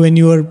sight when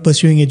you are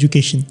pursuing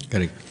education?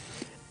 Correct.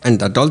 And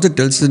that also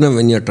tells us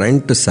when you're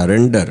trying to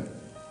surrender,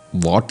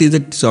 what is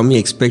it Swami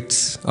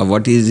expects or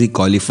what is he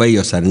qualify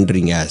your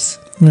surrendering as?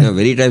 Right.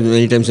 Many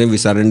times when we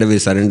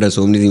surrender,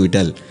 so many things we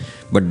tell.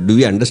 But do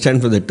we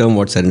understand from the term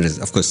what surrender is?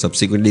 Of course,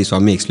 subsequently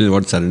Swami explained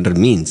what surrender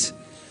means.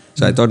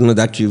 So I thought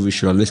that we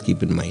should always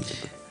keep in mind.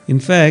 In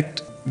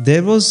fact,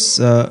 there was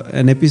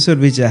an episode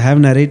which I have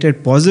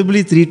narrated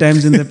possibly 3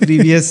 times in the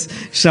previous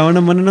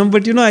Shravanam Mananam.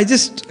 But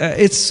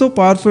it's so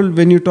powerful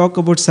when you talk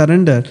about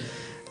surrender.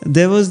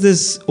 There was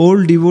this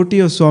old devotee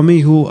of Swami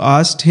who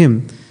asked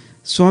him,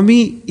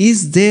 Swami,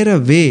 is there a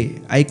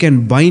way I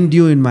can bind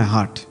you in my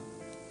heart?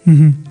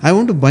 I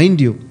want to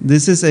bind you.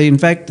 This is in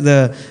fact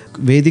the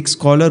Vedic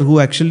scholar who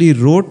actually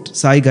wrote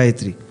Sai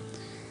Gayatri.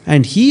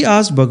 And he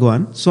asked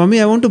Bhagawan, Swami,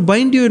 I want to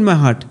bind you in my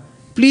heart.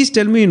 Please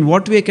tell me in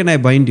what way can I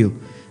bind you?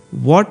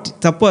 What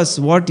tapas,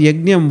 what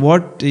yajnam,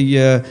 what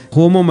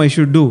homam I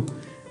should do?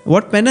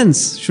 What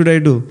penance should I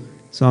do?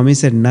 Swami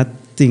said,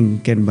 nothing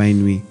can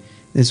bind me.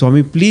 Then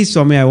Swami, please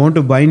Swami, I want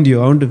to bind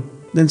you.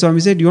 Then Swami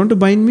said, you want to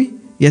bind me?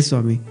 Yes,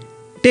 Swami.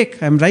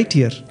 Take, I'm right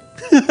here.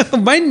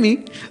 Bind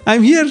me.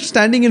 I'm here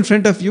standing in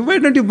front of you. Why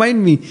don't you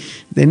bind me?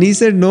 Then he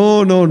said,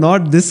 no,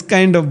 not this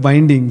kind of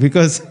binding,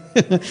 because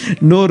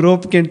no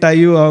rope can tie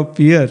you up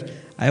here.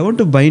 I want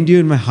to bind you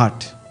in my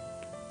heart.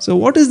 So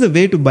what is the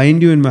way to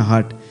bind you in my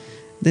heart?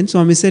 Then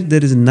Swami said,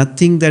 there is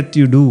nothing that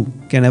you do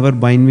can ever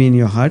bind me in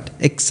your heart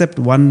except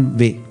one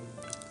way.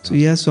 So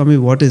he asked Swami,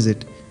 what is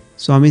it?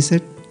 Swami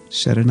said,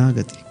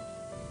 Sharanagati.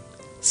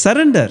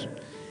 Surrender.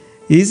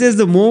 He says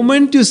the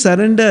moment you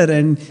surrender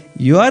and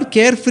you are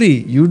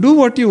carefree, you do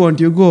what you want,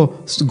 you go.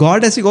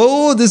 God has to go,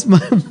 oh, this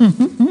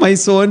my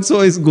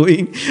so-and-so is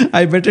going.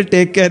 I better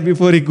take care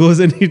before he goes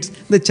and eats.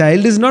 The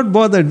child is not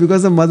bothered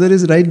because the mother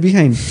is right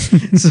behind.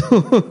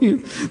 So,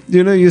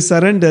 you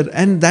surrender.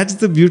 And that's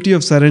the beauty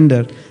of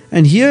surrender.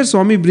 And here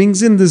Swami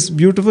brings in this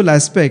beautiful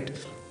aspect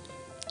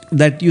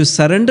that you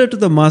surrender to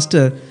the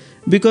master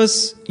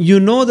because you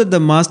know that the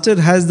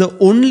master has the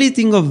only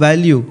thing of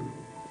value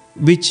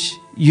which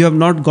you have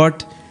not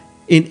got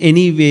in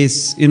any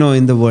ways,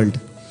 in the world.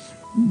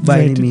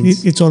 By any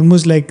means. It's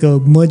almost like a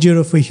merger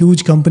of a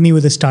huge company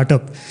with a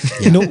startup.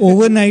 Yeah.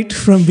 Overnight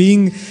from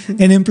being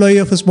an employee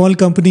of a small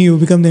company, you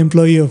become the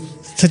employee of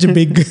such a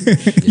big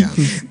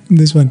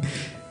this one.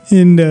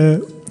 And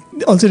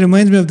also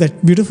reminds me of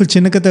that beautiful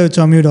Chinnakatha which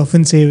Swami would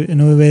often say,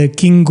 where a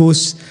king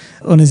goes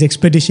on his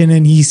expedition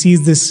and he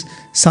sees this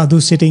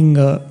sadhu sitting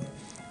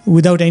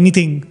without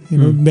anything,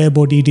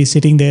 bare-bodied, he's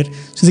sitting there.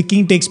 So the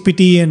king takes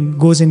pity and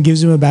goes and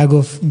gives him a bag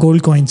of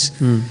gold coins.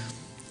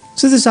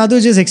 So the sadhu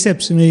just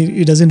accepts,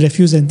 he doesn't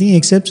refuse anything, he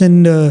accepts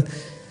and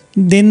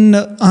then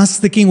asks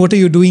the king, what are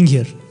you doing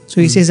here? So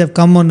he says, I've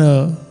come on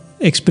a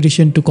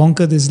expedition to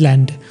conquer this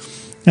land.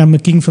 I'm a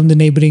king from the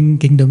neighboring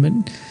kingdom.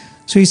 And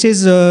So he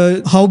says,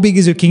 how big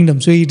is your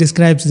kingdom? So he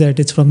describes that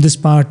it's from this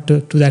part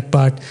to that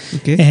part.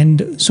 Okay.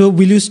 And so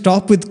will you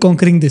stop with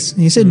conquering this?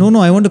 And he said,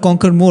 no, I want to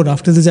conquer more.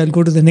 After this, I'll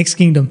go to the next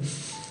kingdom.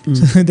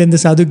 So then the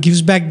sadhu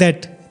gives back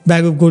that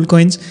bag of gold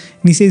coins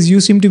and he says,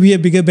 you seem to be a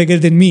bigger beggar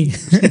than me.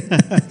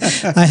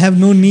 I have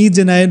no needs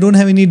and I don't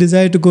have any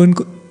desire to go and,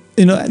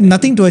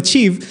 nothing to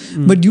achieve,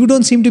 but you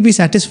don't seem to be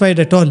satisfied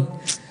at all.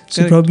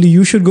 So Correct. probably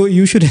you should go,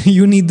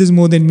 you need this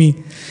more than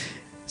me.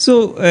 So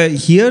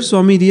here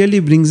Swami really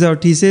brings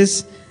out, he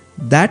says,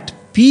 that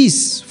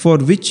peace for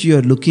which you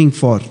are looking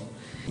for,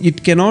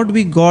 it cannot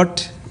be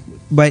got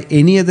by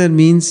any other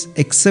means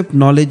except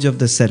knowledge of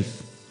the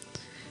self.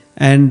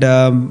 And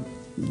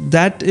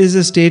that is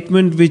a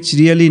statement which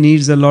really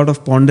needs a lot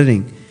of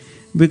pondering.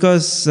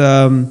 Because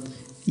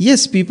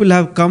yes, people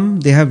have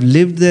come, they have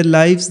lived their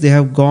lives, they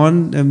have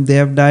gone, they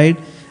have died,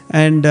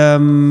 and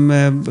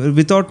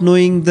without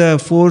knowing the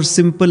 4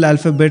 simple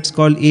alphabets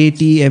called A,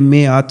 T, M,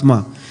 A,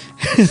 Atma.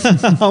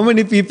 How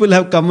many people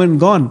have come and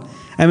gone?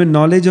 I mean,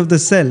 knowledge of the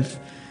self.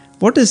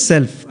 What is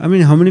self? I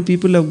mean, how many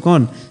people have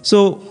gone?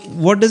 So,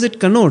 what does it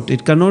connote?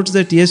 It connotes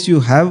that yes,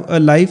 you have a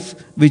life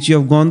which you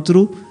have gone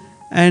through,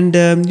 and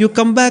you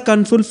come back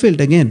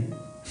unfulfilled again.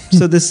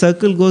 So, this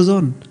circle goes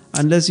on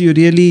unless you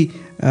really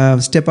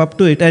step up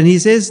to it. And he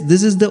says,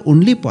 this is the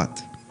only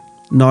path.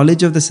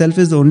 Knowledge of the self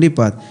is the only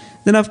path.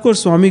 Then of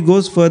course Swami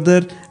goes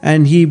further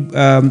and he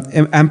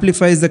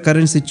amplifies the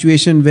current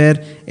situation where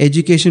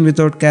education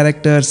without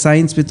character,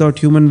 science without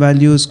human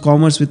values,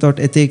 commerce without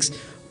ethics,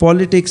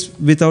 politics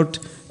without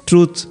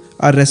truth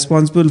are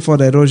responsible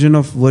for erosion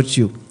of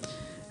virtue.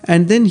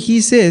 And then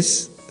he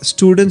says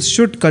students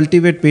should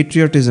cultivate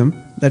patriotism.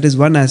 That is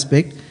one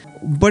aspect.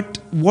 But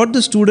what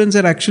the students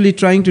are actually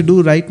trying to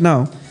do right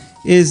now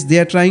is they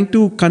are trying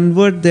to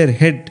convert their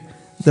head,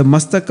 the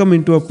mastakam,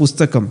 into a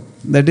pustakam.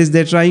 That is,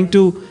 they're trying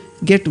to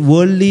get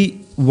worldly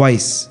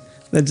wise.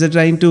 That's, they're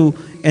trying to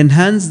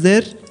enhance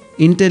their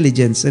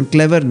intelligence and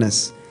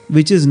cleverness,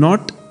 which is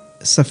not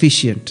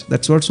sufficient.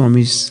 That's what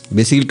Swami is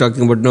basically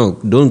talking about. No,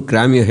 don't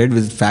cram your head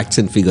with facts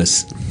and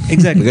figures.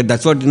 Exactly. Because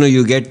that's what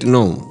you get.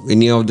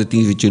 Any of the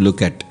things which you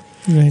look at.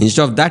 Right.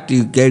 Instead of that,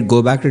 you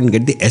go back and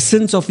get the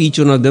essence of each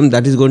one of them.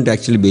 That is going to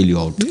actually bail you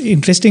out.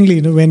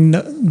 Interestingly, when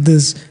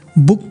this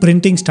book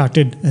printing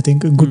started, I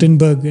think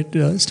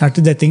Gutenberg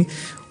started that thing.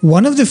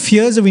 One of the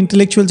fears of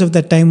intellectuals of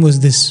that time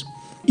was this: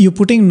 you're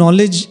putting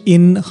knowledge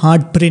in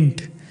hard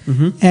print,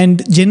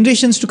 and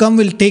generations to come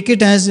will take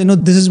it as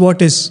this is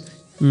what is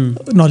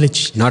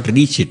knowledge. Not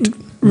reach it.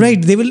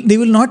 Right? They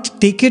will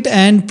not take it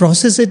and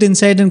process it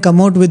inside and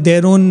come out with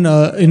their own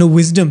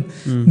wisdom.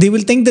 They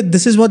will think that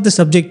this is what the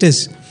subject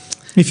is.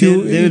 If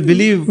they will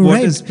believe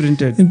what is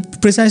printed.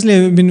 Precisely.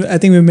 I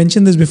think we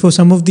mentioned this before.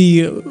 Some of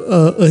the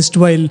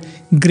erstwhile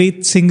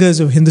great singers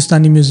of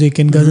Hindustani music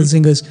and ghazal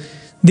singers,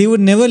 they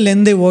would never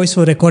lend their voice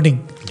for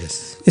recording.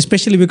 Yes.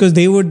 Especially because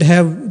they would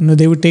have,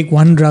 they would take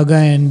one raga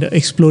and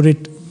explore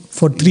it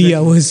for 3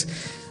 hours.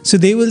 So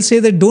they will say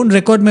that don't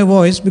record my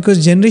voice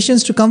because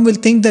generations to come will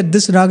think that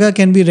this raga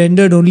can be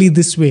rendered only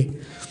this way.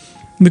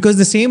 Because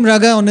the same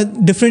raga on a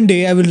different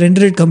day, I will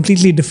render it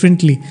completely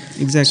differently.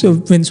 Exactly. So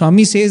when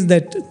Swami says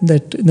that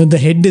the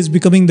head is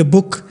becoming the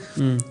book,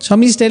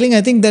 Swami is telling,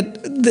 I think,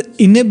 that the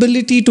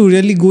inability to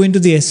really go into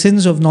the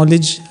essence of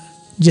knowledge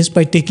just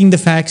by taking the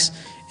facts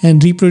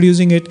and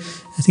reproducing it,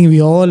 I think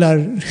we all are,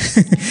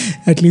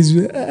 at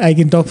least I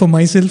can talk for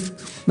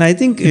myself. Now, I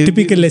think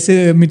typical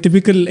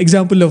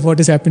example of what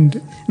has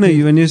happened. No,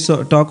 when you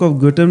talk of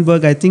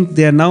Gutenberg, I think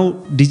they are now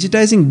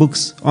digitizing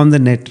books on the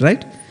net,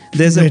 right?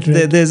 There's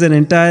there's an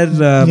entire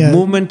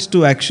movement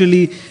to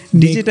actually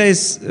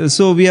digitize.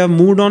 So we have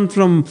moved on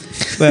from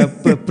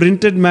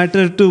printed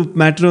matter to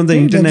matter on the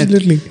internet.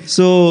 Absolutely.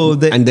 So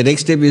and the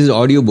next step is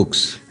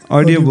audiobooks.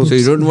 Audiobooks. So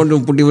you don't want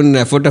to put even an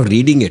effort of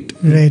reading it.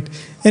 Right.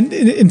 And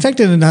in fact,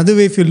 in another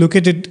way, if you look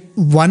at it,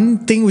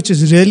 one thing which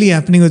is really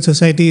happening with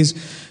society is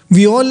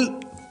we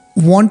all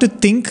want to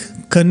think,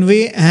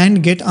 convey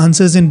and get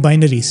answers in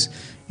binaries.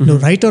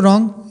 Right or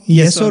wrong,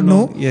 yes or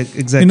no. Yeah,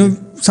 exactly.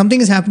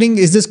 Something is happening,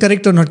 is this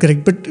correct or not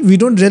correct? But we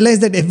don't realize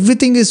that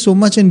everything is so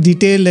much in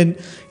detail and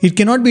it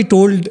cannot be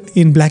told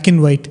in black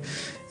and white.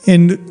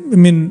 And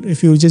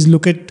if you just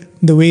look at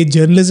the way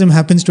journalism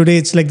happens today,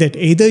 it's like that.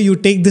 Either you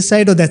take this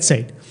side or that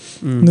side.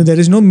 There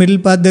is no middle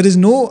path. There is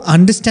no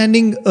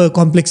understanding a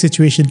complex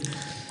situation.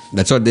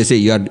 That's what they say.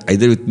 You are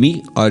either with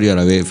me or you are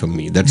away from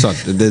me. That's all.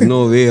 There's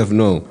no way of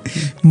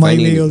my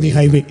way or the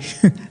highway.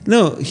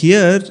 No,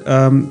 here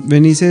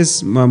when he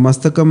says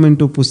mastakam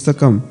into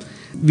pustakam,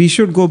 we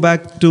should go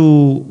back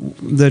to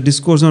the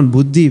discourse on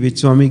buddhi which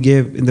Swami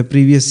gave in the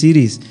previous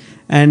series.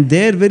 And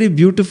there very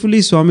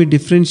beautifully Swami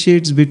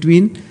differentiates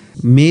between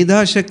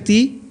medha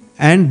shakti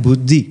and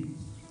buddhi.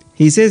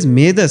 He says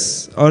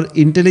medas or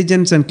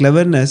intelligence and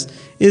cleverness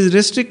is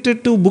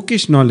restricted to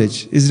bookish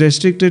knowledge, is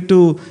restricted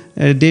to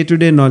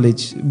day-to-day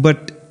knowledge.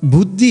 But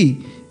buddhi,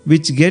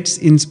 which gets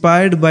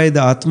inspired by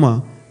the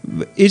Atma,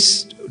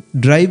 is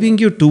driving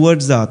you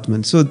towards the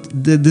Atman. So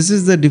this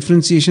is the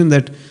differentiation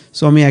that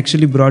Swami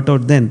actually brought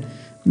out then.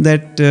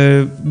 that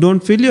don't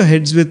fill your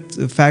heads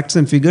with facts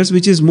and figures,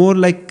 which is more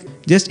like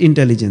just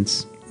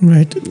intelligence.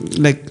 Right.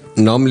 Like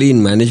normally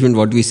in management,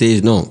 what we say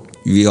is no,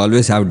 we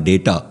always have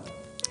data.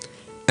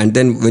 And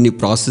then when you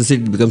process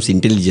it, it becomes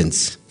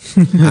intelligence.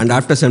 And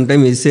after some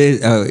time, we say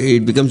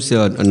it becomes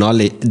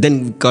knowledge.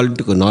 Then we call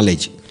it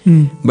knowledge.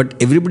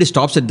 But everybody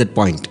stops at that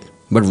point.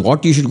 But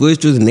what you should go is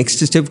to the next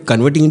step,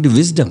 converting into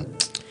wisdom.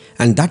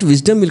 And that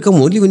wisdom will come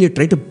only when you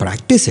try to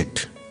practice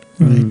it.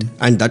 Right.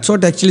 And that's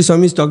what actually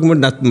Swami is talking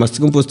about. That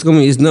Mastakam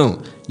Pustakam is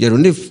now. You're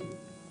only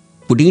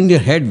putting in your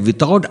head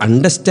without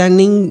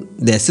understanding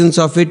the essence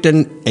of it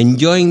and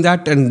enjoying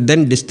that and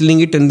then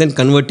distilling it and then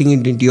converting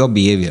it into your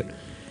behavior.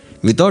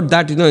 Without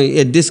that,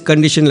 at this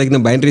condition, like the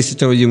binary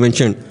system as you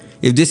mentioned,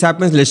 if this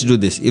happens, let's do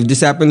this. If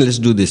this happens, let's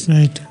do this.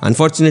 Right.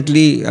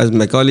 Unfortunately, as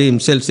Macaulay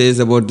himself says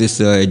about this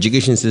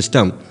education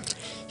system,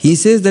 he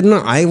says that no,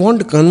 I want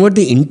to convert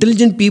the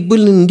intelligent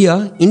people in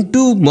India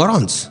into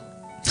morons.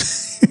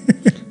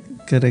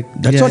 correct.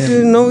 That's what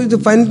the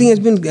final thing has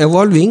been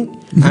evolving.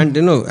 And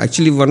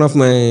actually one of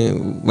my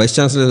vice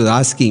chancellors was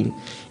asking,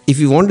 if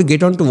you want to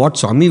get on to what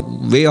Swami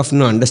way of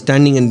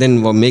understanding and then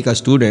make a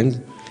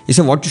student, he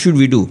said, what should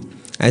we do?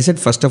 I said,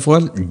 first of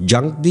all,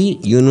 junk the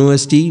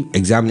university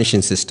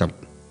examination system.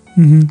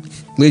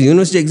 Because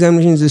university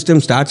examination system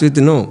starts with,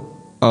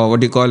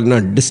 what you call,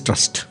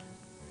 distrust.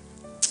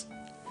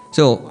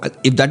 So,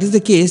 if that is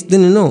the case,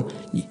 then,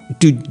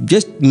 to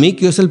just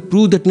make yourself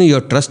prove that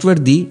you're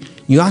trustworthy,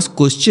 you ask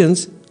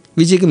questions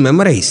which you can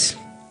memorize.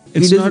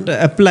 It's not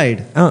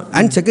applied.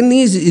 And second thing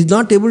is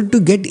not able to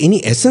get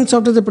any essence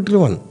out of the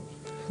particular one.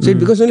 So, it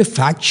becomes only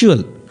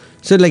factual.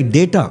 So, like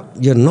data,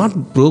 you're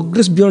not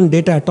progress beyond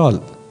data at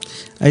all.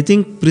 I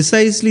think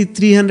precisely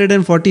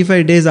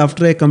 345 days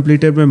after I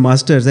completed my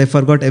masters, I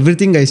forgot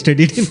everything I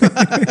studied.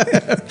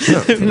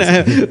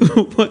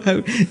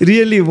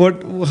 Really,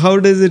 how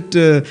does it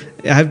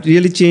have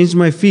really changed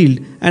my field?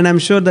 And I'm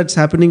sure that's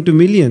happening to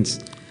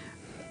millions.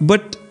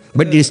 But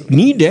it's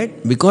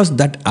needed because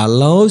that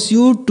allows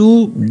you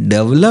to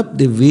develop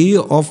the way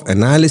of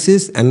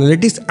analysis,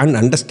 analytics and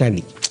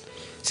understanding.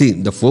 See,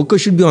 the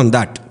focus should be on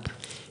that.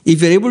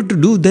 If you're able to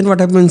do, then what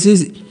happens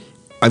is,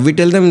 we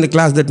tell them in the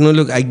class that, no,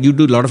 look, you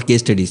do a lot of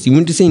case studies. You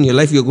mean to say in your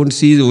life you're going to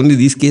see only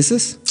these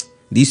cases?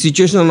 These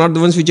situations are not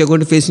the ones which you're going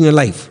to face in your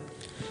life.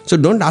 So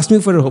don't ask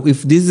me for,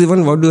 if this is the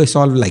one, what do I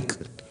solve like?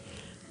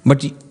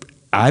 But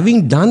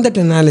having done that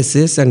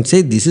analysis and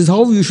say, this is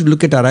how you should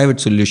look at arrive at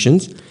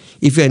solutions,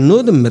 if I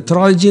know the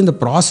methodology and the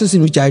process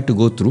in which I have to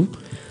go through,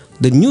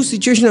 the new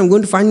situation I'm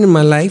going to find in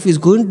my life is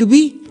going to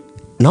be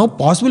now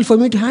possible for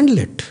me to handle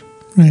it.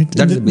 Right.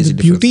 That's the basic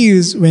difference. The beauty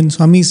is when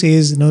Swami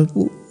says,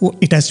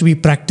 it has to be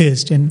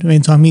practiced, and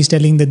when Swami is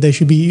telling that there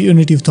should be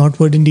unity of thought,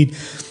 word, and deed.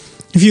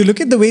 If you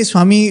look at the way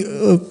Swami,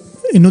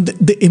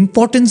 the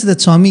importance that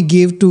Swami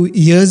gave to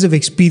years of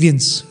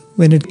experience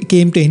when it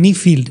came to any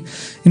field,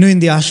 in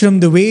the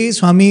ashram, the way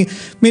Swami,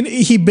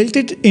 he built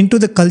it into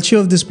the culture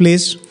of this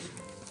place,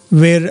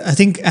 where I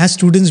think as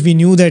students we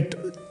knew that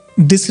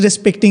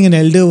disrespecting an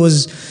elder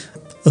was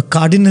a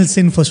cardinal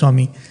sin for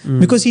Swami,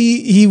 because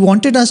he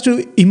wanted us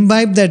to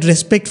imbibe that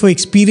respect for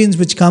experience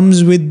which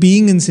comes with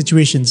being in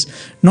situations,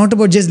 not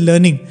about just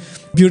learning.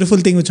 Beautiful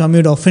thing which Swami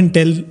would often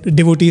tell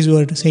devotees who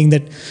are saying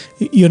that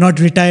you're not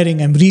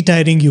retiring, I'm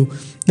retiring you.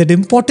 That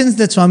importance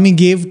that Swami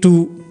gave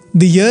to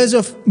the years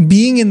of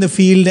being in the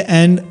field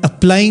and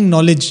applying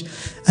knowledge,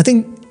 I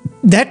think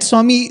that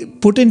Swami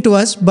put into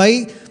us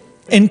by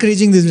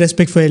encouraging this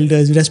respect for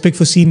elders, respect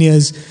for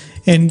seniors.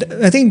 And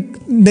I think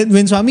that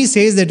when Swami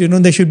says that,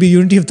 there should be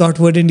unity of thought,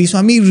 word and deed,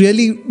 Swami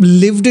really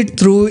lived it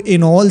through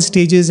in all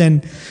stages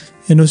and,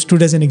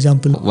 stood as an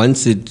example.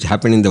 Once it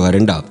happened in the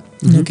veranda.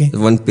 Okay.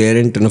 One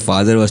parent and a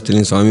father was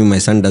telling Swami, my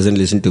son doesn't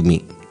listen to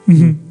me.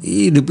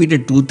 He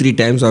repeated 2-3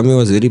 times. Swami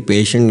was very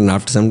patient and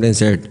after some time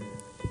said,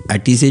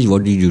 at his age,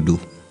 what did you do?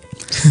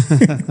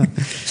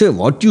 So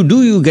what you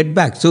do, you get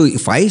back. So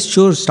if I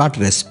start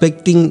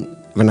respecting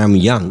when I'm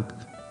young,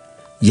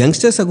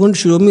 youngsters are going to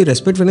show me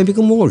respect when I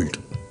become old.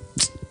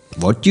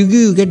 What you give,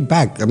 you get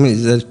back.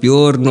 It's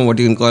pure, what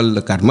you can call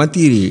the karma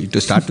theory to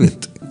start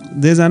with.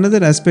 There's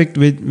another aspect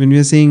when we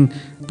are saying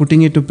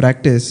putting it to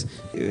practice.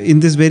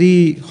 In this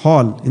very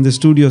hall, in the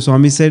studio,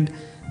 Swami said,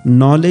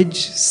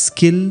 knowledge,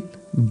 skill,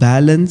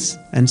 balance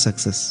and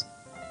success.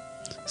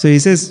 So he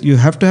says you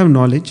have to have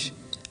knowledge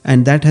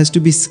and that has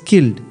to be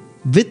skilled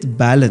with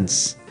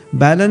balance.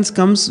 Balance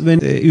comes when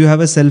you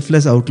have a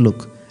selfless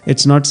outlook.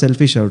 It's not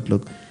selfish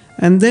outlook.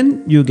 And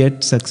then you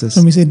get success.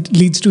 Swami said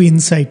leads to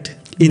insight.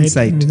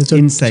 Insight. Right? That's what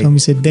insight. Swami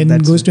said. Then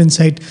it goes to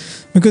insight.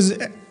 Because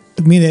at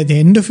the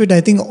end of it,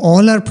 I think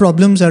all our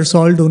problems are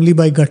solved only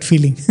by gut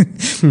feeling.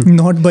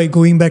 Not by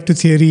going back to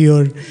theory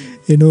or,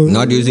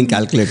 not using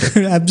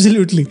calculator.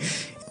 Absolutely.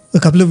 A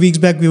couple of weeks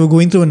back, we were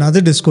going through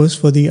another discourse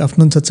for the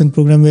afternoon satsang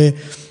program where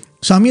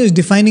Swami was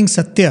defining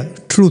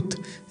Sathya, truth.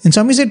 And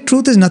Swami said,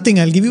 truth is nothing.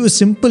 I'll give you a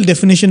simple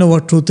definition of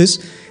what truth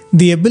is.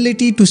 The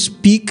ability to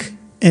speak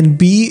and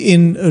be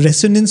in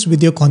resonance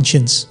with your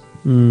conscience.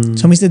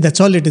 Swami said that's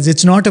all it is.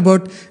 It's not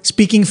about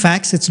speaking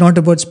facts. It's not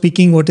about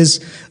speaking what is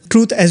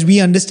truth as we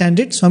understand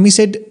it. Swami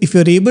said, if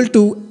you're able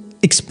to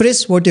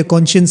express what your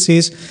conscience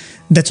says,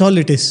 that's all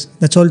it is.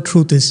 That's all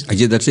truth is.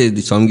 Actually, that's why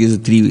the Swami gives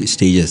 3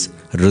 stages.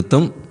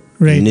 Ritam,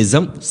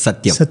 Nizam,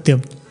 Satyam.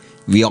 Satyam.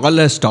 We all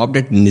are stopped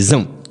at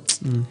Nizam.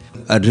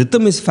 A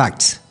Ritam is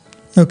facts.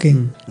 Okay.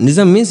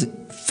 Nizam means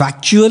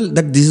factual,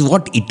 that this is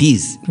what it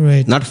is.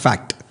 Right. Not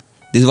fact.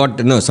 This is what,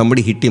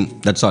 somebody hit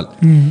him. That's all.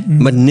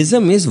 But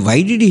Nizam is,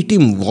 why did he hit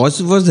him?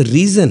 What was the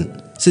reason?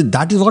 So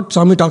that is what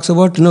Swami talks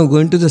about,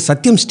 going to the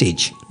Satyam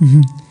stage.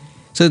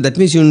 So that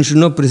means you should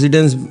know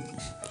precedence,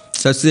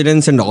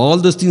 sustenance and all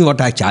those things, what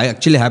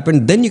actually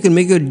happened. Then you can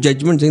make a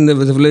judgment saying that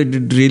whether it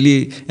did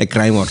really a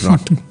crime or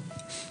not.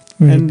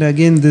 And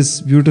again,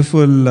 this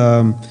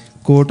beautiful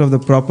quote of the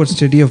proper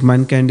study of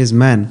mankind is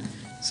man.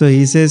 So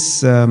he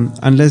says,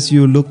 unless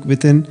you look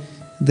within,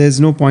 there's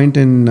no point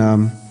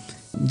in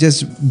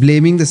just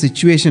blaming the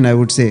situation, I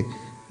would say,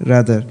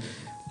 rather.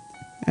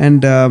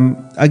 And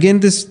again,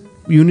 this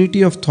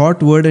unity of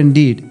thought, word and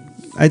deed.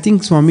 I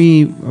think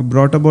Swami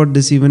brought about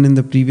this even in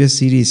the previous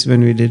series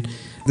when we did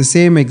the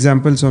same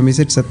example. Swami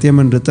said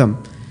Satyam and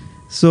Ritam.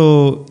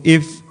 So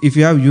if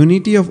you have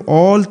unity of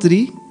all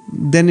 3,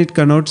 then it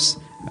connotes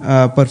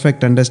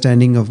perfect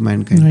understanding of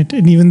mankind. Right.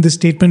 And even the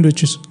statement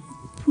which is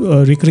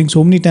recurring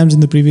so many times in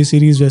the previous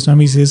series where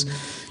Swami says,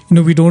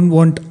 we don't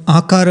want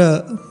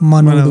akara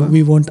manodu,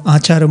 we want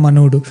achara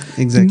manodu.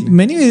 Exactly. In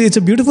many ways, it's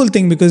a beautiful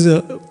thing because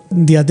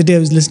the other day I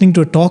was listening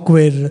to a talk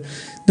where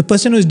the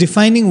person was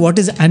defining what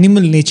is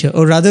animal nature,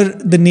 or rather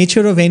the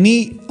nature of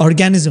any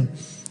organism.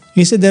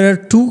 He said there are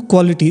 2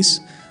 qualities.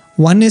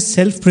 One is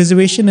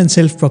self-preservation and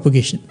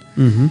self-propagation.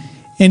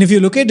 And if you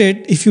look at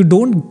it, if you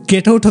don't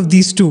get out of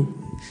these 2,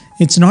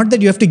 it's not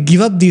that you have to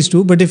give up these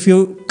 2, but if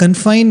you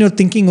confine your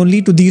thinking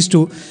only to these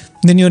 2,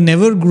 then you're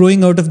never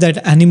growing out of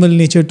that animal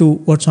nature to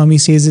what Swami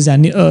says is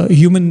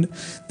human.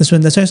 That's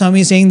why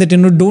Swami is saying that,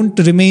 don't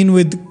remain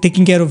with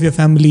taking care of your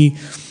family,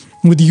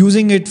 with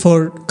using it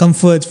for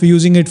comforts, for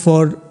using it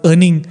for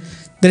earning.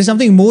 There is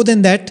something more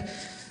than that.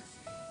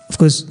 Of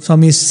course,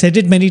 Swami has said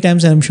it many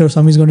times, and I'm sure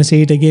Swami is going to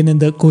say it again in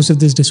the course of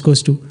this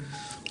discourse too.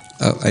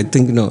 I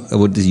think,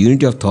 about this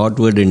unity of thought,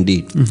 word and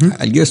deed.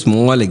 I'll give a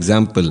small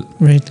example.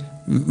 Right.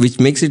 Which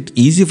makes it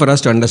easy for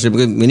us to understand,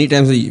 because many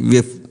times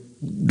we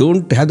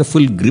don't have the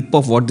full grip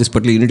of what this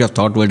particular unity of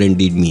thought, word and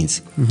deed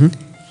means.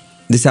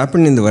 This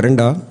happened in the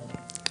veranda.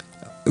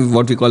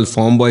 What we call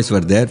farm boys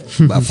were there,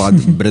 a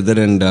father,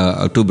 brother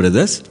and 2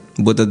 brothers.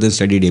 Both of them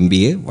studied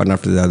MBA, one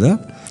after the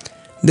other.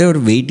 They were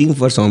waiting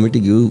for Swami to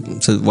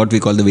give what we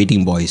call the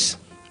waiting boys.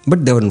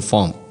 But they were in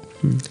form.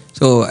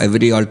 So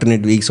every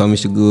alternate week, Swami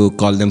used to go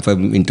call them for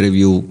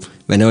interview.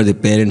 Whenever the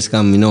parents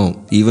come,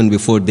 even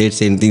before they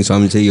say anything,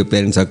 Swami will say, your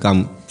parents have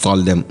come, call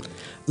them.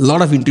 A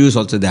lot of interviews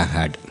also they have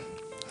had.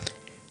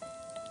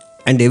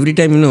 And every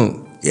time,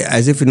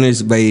 as if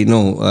it's by,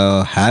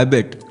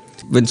 habit,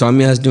 when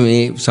Swami asked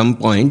him some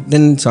point,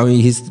 then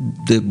Swami,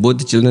 both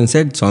the children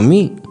said,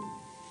 Swami,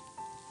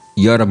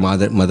 you are a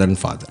mother and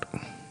father.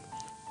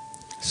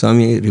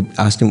 Swami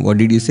asked him, what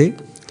did you say?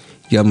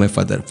 You are my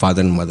father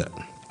and mother.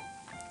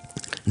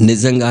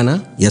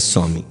 Nizangana, yes,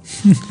 Swami.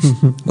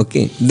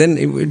 Okay. Then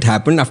it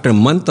happened after a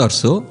month or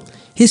so,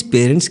 his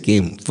parents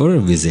came for a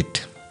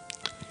visit.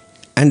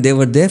 And they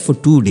were there for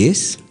 2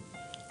 days,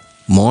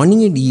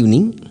 morning and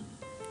evening.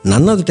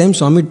 None of the time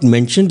Swami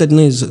mentioned that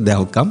they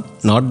have come,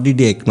 nor did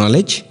he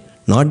acknowledge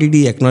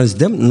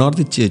them, nor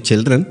the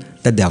children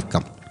that they have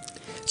come.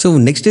 So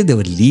next day they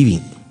were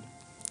leaving.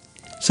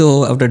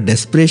 So after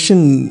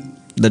desperation,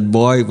 that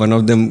boy, one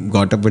of them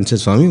got up and said,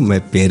 Swami, my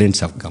parents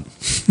have come.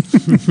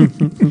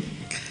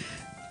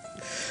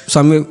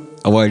 Swami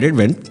avoided,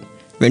 went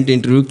to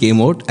interview, came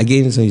out.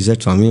 Again, so he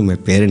said, Swami, my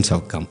parents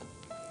have come.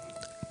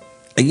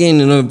 Again,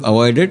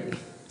 avoided.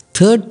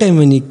 3rd time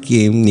when he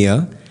came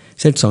near,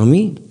 said,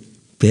 Swami,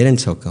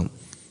 parents have come.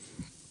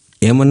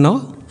 Now,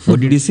 what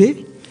did you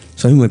say?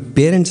 Swami, my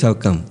parents have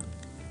come.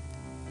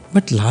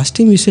 But last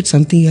time you said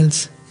something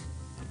else.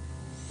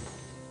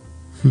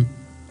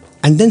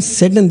 And then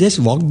said and just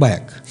walked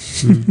back.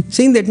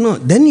 Saying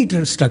that, then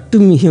it struck to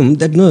him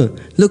that,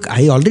 look,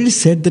 I already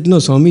said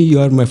that, Swami, you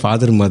are my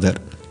father, mother.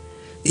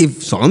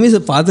 If Swami is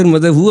a father,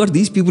 mother, who are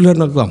these people who are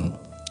not come?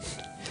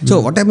 So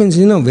what happens,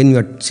 when you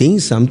are saying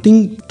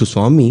something to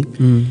Swami,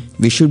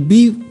 we should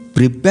be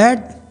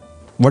prepared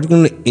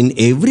in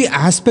every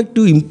aspect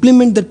to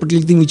implement that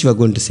particular thing which we are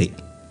going to say.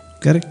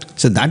 Correct.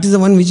 So that is the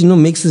one which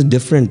makes us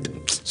different.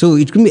 So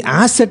it can be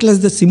as subtle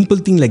as the simple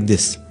thing like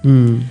this.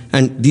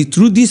 And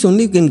through this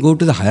only you can go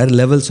to the higher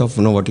levels of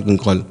what you can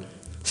call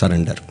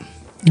surrender.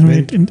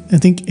 Right. And I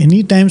think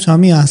any time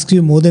Swami asks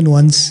you more than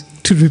once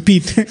to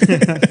repeat,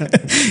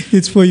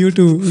 it's for you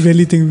to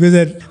really think. Because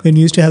that when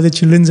we used to have the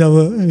children's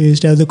hour, we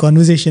used to have the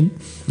conversation.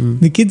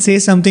 The kid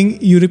says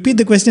something, you repeat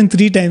the question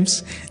 3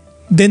 times,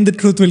 then the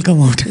truth will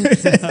come out.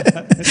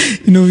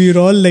 We're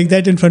all like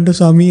that in front of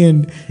Swami,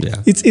 and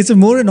it's a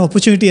more an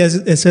opportunity,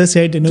 as Sir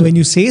said. When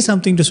you say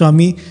something to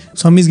Swami,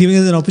 Swami is giving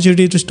us an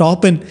opportunity to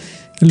stop and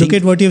Look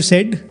at what you've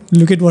said.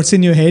 Look at what's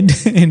in your head.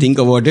 And think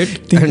about it.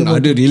 And are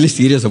you really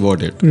serious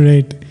about it?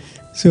 Right.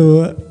 So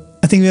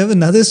I think we have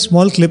another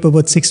small clip,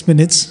 about 6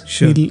 minutes.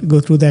 Sure. We'll go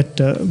through that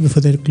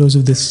before the close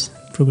of this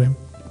program.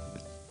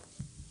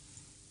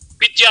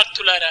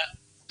 విద్యార్థులారా,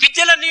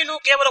 విద్యలన్నీను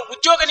కేవలం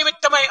ఉద్యోగ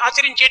నిమిత్తమై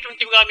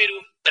ఆచరించేటువంటివిగా మీరు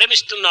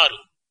భ్రమిస్తున్నారు.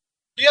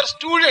 Dear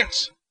students,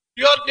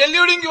 you are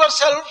deluding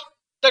yourself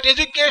that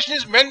education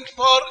is meant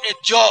for a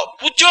job.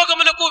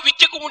 ఉద్యోగమునకు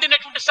విద్యకు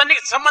ఉండినటువంటి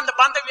సంబంధ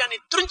బాంధవ్యాన్ని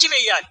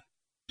త్రుంచివేయాలి.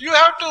 You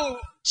have to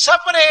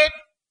separate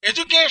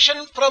education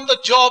from the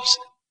jobs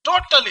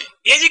totally.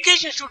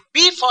 Education should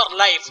be for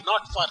life,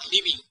 not for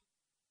living.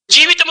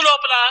 జీవితం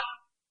లోపల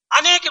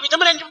అనేక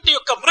విధములైనటువంటి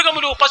యొక్క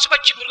మృగములు,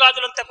 పశుపక్షి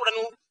మృగాదులంతా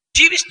కూడాను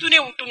జీవిస్తూనే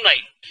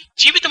ఉంటున్నాయి.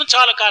 జీవితం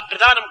చాలా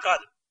ప్రధానం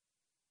కాదు.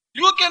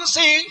 You can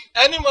see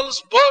animals,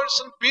 birds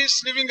and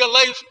beasts living a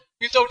life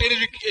without any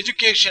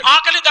education.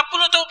 ఆకలి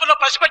దప్పులతో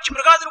పశుపక్షి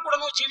మృగాదులు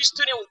కూడాను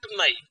జీవిస్తూనే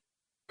ఉంటున్నాయి.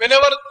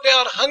 Whenever they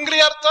are hungry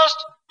or thirst,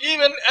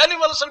 even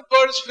animals and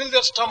birds fill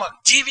their stomach.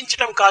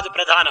 జీవించడం కాదు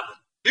ప్రధానం.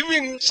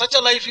 Living such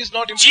a life is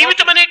not important.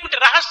 జీవితం అనేటువంటి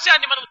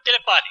రహస్యాన్ని మనం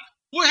తెలపాలి.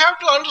 We have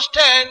to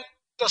understand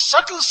the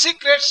subtle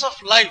secrets of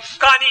life.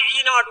 కానీ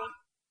ఈనాడు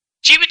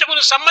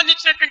జీవితముకు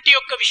సంబంధించినటువంటి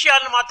యొక్క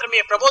విషయాలను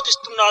మాత్రమే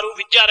ప్రబోధిస్తున్నారు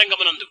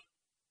విద్యారంగమునందు.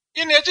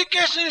 In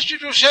education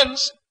institutions,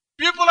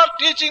 people are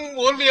teaching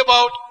only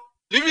about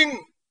living.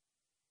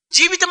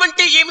 జీవితం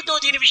అంటే ఏమిటో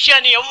దీని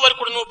విషయాన్ని ఎవ్వరు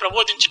కూడా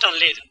ప్రబోధించడం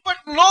లేదు. But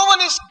no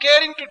one is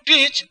caring to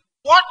teach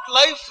what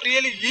life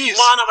really is.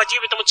 మానవ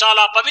జీవితం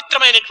చాలా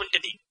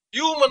పవిత్రమైనటువంటిది.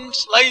 Human's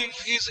life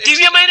is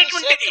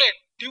దివ్యమైనటువంటిది, sacred,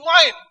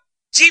 divine.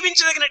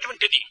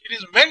 జీవించదగినటువంటిది. It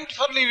is meant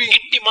for living.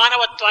 ఇట్టి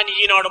మానవత్వాన్ని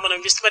ఈనాడు మనం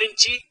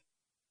విస్మరించి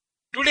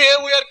Today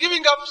we are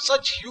giving up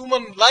such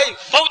human life.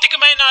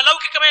 భౌతికమైన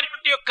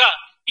లౌకికమైనటువంటి యొక్క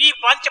ఈ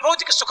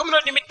పంచభౌతిక సుఖముల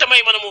నిమిత్తమై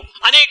మనము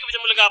అనేక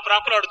విధములుగా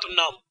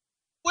ప్రాకులాడుతున్నాం.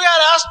 We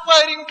are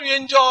aspiring to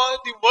enjoy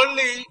the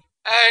worldly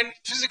and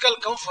physical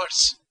comforts.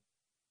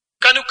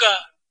 కనుక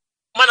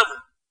మనము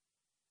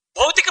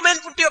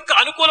భౌతికమైనటువంటి యొక్క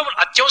అనుకూలము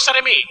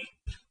అత్యవసరమే.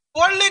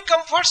 Worldly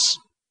comforts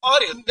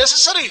are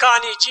necessary.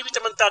 కానీ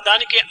జీవితమంతా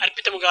దానికే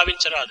అర్పితము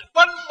గావించరాదు.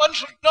 One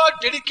should not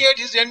dedicate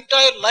his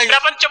entire life.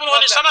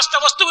 ప్రపంచంలోని సమస్త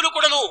వస్తువులు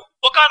కూడాను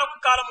ఒకానొక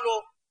కాలంలో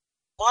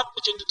మార్పు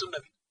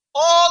చెందుతున్నవి.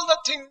 All the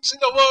things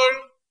in the world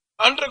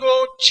undergo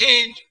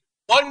change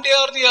one day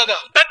or the other.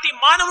 ప్రతి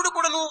మానవుడు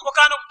కూడాను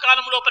ఒకానొక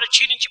కాలంలో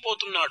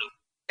క్షీణించిపోతున్నాడు.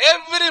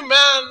 Every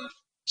man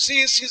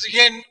sees his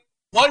end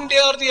one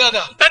day or the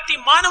other. ప్రతి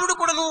మానవుడు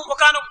కూడాను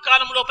ఒకానొక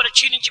కాలంలో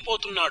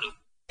క్షీణించిపోతున్నాడు.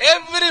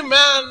 Every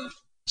man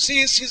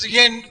sees his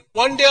end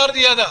one day or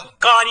the other.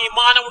 కానీ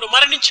మానవుడు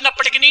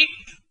మరణించినప్పటికీ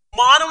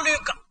మానవుని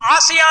యొక్క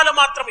ఆశయాలు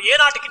మాత్రం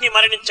ఏనాటికి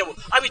మరణించవు.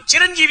 అవి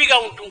చిరంజీవిగా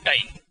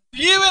ఉంటుంటాయి.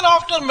 Even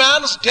after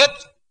man's death,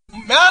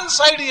 man's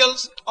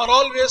ideals are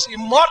always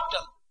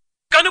immortal.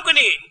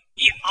 కనుకని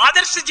ఈ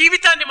ఆదర్శ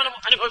జీవితాన్ని మనం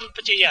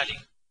అనుభవింపచేయాలి.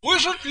 We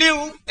should live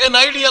an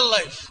ideal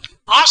life.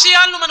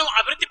 ఆశయాలను మనం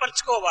అభివృద్ధి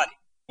పరచుకోవాలి.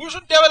 We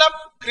should develop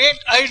great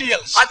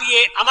ideals. అవి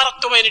ఏ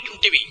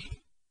అమరత్వమైనటువంటివి,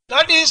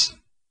 That is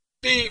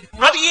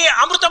అవి ఏ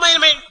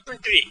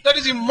అమృతమైనటువంటివి, that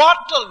is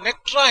immortal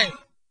nectarine.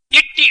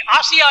 ఇట్టి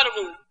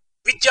ఆశయాలను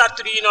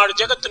విద్యార్థులు ఈనాడు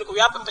జగత్తులకు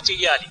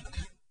వ్యాపింపచేయాలి.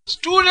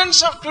 Students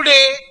of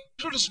today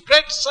should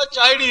spread such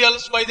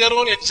ideals by their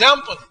own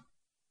example.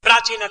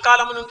 ప్రాచీన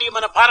కాలము నుండి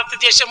మన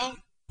భారతదేశము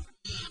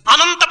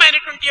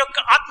అనంతమైనటువంటి యొక్క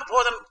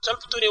ఆత్మబోధన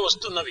జరుపుతూనే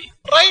వస్తున్నవి.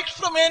 Right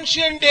from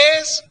ancient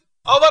days,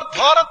 our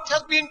Bharat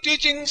has been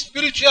teaching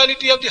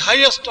spirituality of the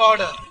highest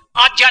order.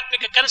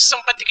 ఆధ్యాత్మిక కనస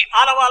సంపత్తికి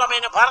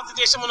ఆలవాలమైన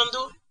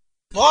భారతదేశమునందు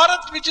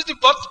Bharat, which is the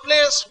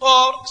birthplace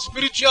for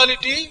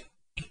spirituality,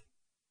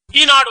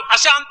 ఈనాడు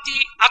అశాంతి,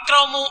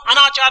 అక్రమము,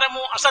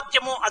 అనాచారము,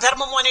 అసత్యము,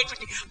 అధర్మము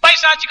అనేటువంటి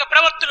పైశాచిక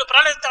ప్రవర్తులు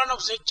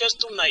ప్రళయతాండవం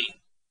చేస్తున్నాయి.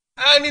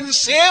 and in the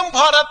same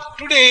Bharat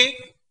today,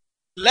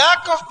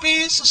 lack of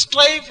peace,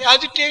 strife,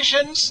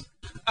 agitations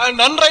and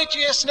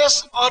unrighteousness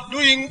are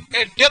doing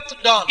a death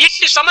dance.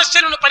 ఇట్టి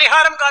సమస్యలను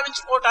పరిహారం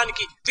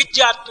గావించుకోవడానికి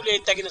విద్యార్థులే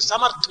తగిన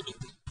సమర్థులు.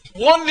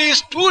 Only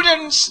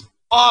students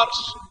are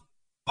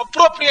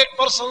appropriate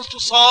persons to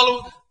solve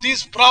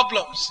these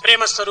problems.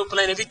 ప్రేమ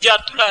స్వరూపులైన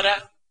విద్యార్థులారా,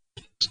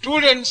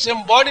 Students,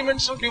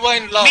 embodiments of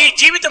divine love. మీ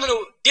జీవితమును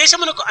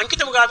దేశమునకు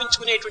అంకితము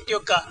గావించుకునేటువంటి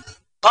యొక్క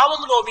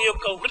భావములో మీ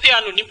యొక్క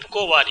హృదయాన్ని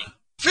నింపుకోవాలి.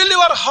 Fill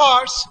your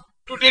hearts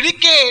to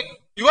dedicate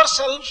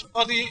yourselves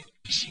for the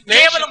nation.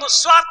 కేవలము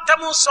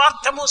స్వార్థము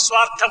స్వార్థము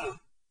స్వార్థము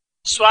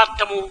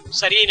స్వార్థము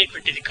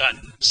సరైనటువంటిది కాదు.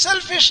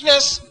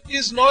 Selfishness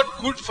is not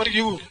good for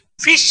you.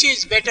 Fish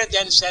is better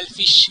than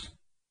selfish.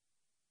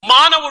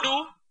 మానవుడు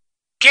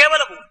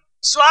కేవలము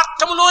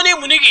స్వార్థములోనే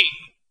మునిగి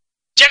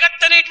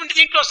జగత్ అనేటువంటి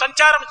దీంట్లో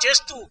సంచారం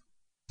చేస్తూ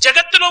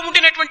జగత్తులో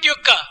ఉండినటువంటి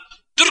యొక్క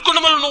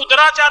దుర్గుణములను,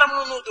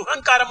 దురాచారములను,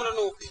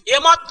 దుహంకారములను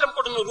ఏమాత్రం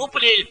కూడా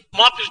రూపులే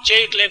మార్పు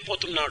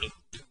చేయలేకపోతున్నాడు.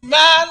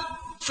 Man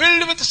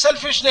filled with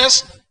selfishness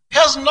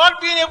has not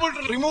been able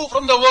to remove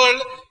from the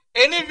world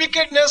any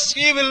wickedness,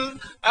 evil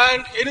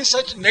and any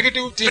such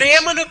negative things.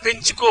 ప్రేమను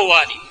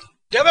పెంచుకోవాలి.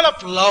 develop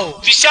love,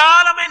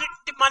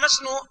 విశాలమైనటువంటి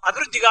మనసును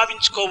అభివృద్ధి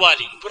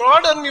గావించుకోవాలి.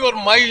 broaden your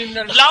mind,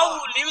 and love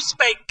lives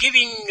by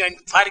giving and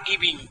for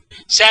giving,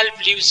 self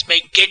lives by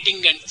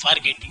getting and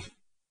for getting.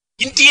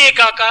 ఇంతియే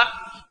కాక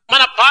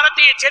మన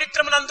భారతీయ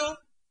చరిత్రమునందు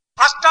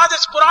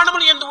అష్టాదశ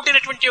పురాణములు యందు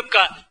ఉండినటువంటి యొక్క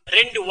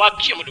 2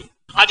 వాక్యములు,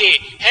 అదే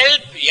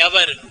హెల్ప్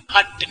ఎవర్,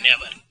 హర్ట్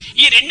నెవర్.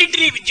 ఈ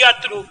రెండింటినీ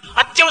విద్యార్థులు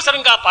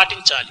అత్యవసరంగా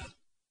పాటించాలి.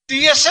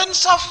 the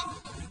essence of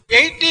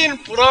 18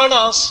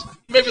 Puranas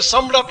may be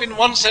summed up in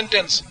one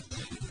sentence: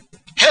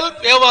 help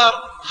ever,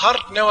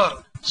 hurt never.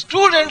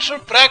 Students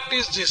should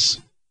practice this.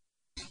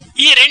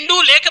 ఈ రెండూ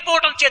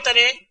లేకపోవడం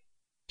చేతనే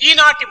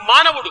ఈనాటి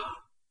మానవుడు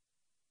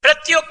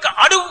ప్రతి ఒక్క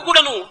అడుగు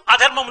కూడాను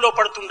అధర్మంలో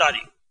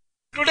పడుతుండాలి.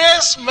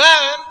 Today's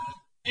man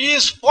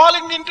is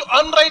falling into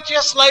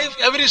unrighteous life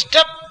every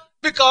step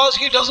because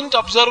he doesn't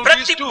observe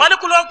ప్రతి these two.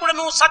 పలుకులో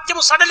కూడాను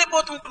సత్యము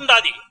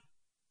సడలిపోతుంటుండాలి.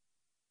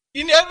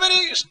 In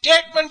every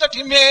statement that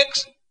he makes,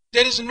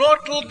 there is no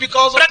truth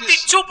because of ప్రతి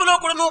this. చూపులో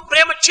కూడాను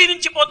ప్రేమ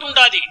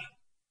క్షీణించిపోతుండాలి.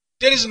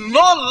 There is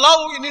no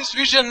love in his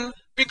vision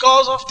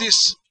because of this.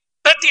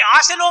 ప్రతి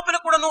ఆశ లోపల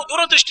కూడాను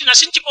దూరదృష్టి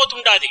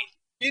నశించిపోతుండాలి.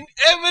 In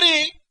every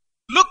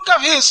look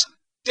of his,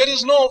 there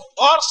is no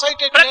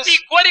farsightedness. ప్రతి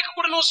కోరిక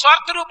కూడాను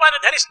స్వార్థ రూపాన్ని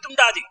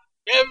ధరిస్తుండాలి.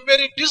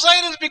 Every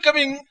desire is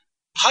becoming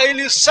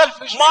highly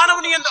selfish.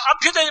 మానవుని యందు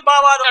అభ్యుదయ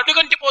భావాలు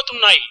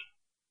అడుగంటిపోతున్నాయి.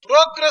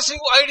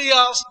 Progressive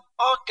ideas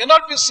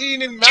cannot be seen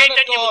in man at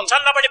చైతన్యము all.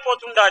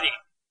 చల్లబడిపోతుండాలి.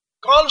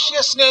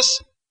 Consciousness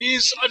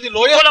is at the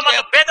lowest కులమత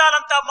ebb.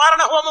 భేదాలంతా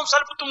మారణ హోమం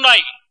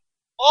సలుపుతున్నాయి.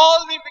 All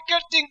the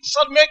wicked things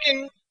are making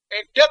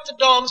a death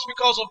dance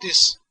because of this.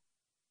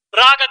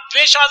 రాగ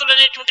ద్వేషాదులు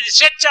అనేటువంటిది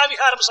స్వేచ్ఛా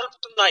విహారం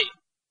సలుపుతున్నాయి.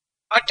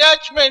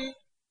 Attachment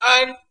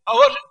and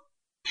our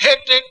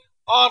hatred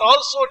are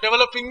also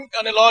developing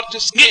on a large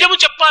scale. నిజము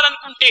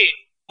చెప్పాలనుకుంటే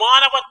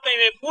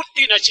మానవత్వమే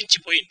పూర్తి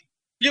నశించిపోయింది.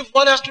 If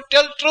one has to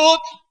tell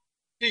truth,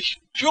 the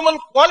human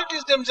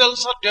qualities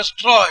themselves are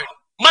destroyed.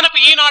 మనకు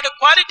ఈనాడు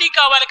quality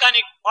కావాలి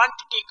కానీ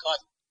క్వాంటిటీ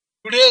కాదు.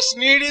 Today's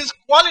need is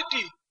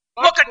quality,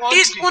 not ఒక tea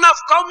quantity. Spoon of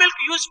cow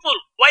milk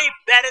useful, why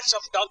barons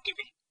of donkey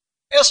milk.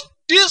 A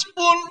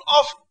teaspoon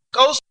of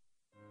cow's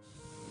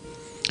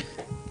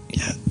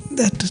Yeah,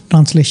 that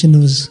translation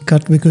was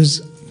cut because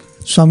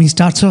Swami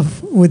starts off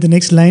with the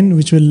next line,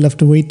 which we'll have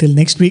to wait till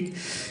next week.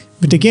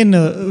 But again,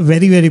 a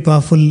very, very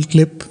powerful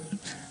clip.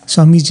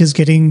 Swami is just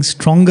getting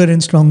stronger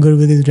and stronger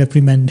with his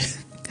reprimand.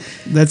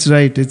 That's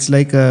right. It's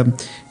like a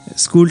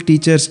school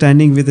teacher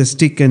standing with a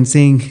stick and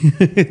saying,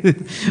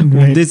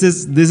 Right.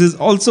 this is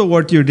also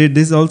what you did.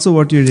 This is also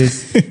what you did.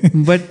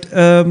 But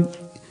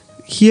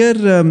here,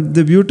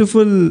 the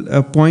beautiful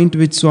point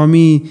which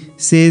Swami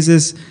says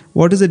is,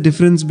 what is the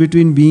difference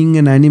between being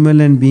an animal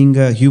and being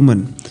a human?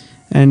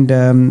 And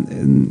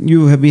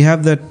we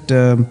have that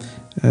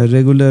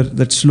regular,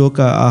 that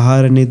shloka,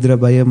 ahara nidra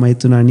bhaya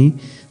maitunani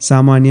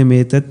samanyam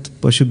etat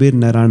pashubir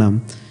naranam.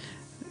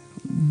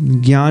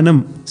 Jnanam.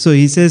 So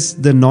he says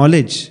the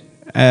knowledge,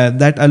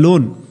 that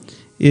alone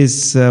is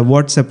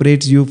what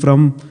separates you from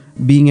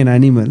being an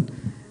animal.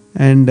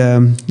 And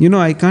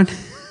I can't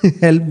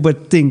help but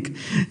think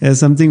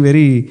something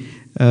very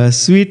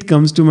sweet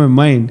comes to my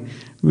mind,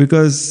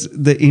 because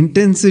the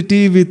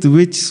intensity with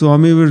which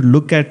Swami would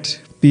look at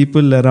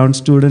people around,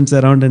 students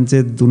around, and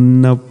say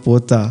dunna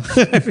pota.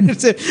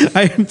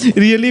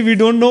 Really, we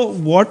don't know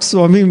what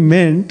Swami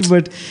meant,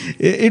 but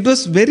it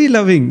was very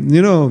loving.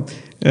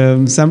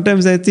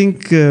 Sometimes I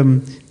think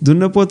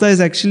dunna pota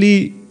is actually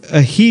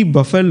a he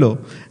buffalo.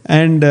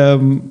 And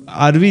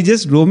are we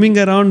just roaming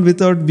around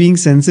without being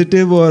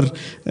sensitive, or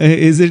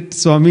is it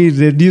Swami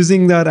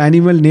reducing our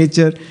animal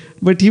nature?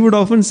 But he would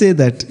often say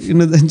that,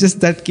 just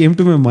that came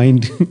to my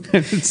mind. I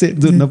would say,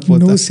 "Dunna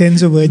pota." No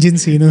sense of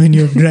urgency, when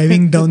you're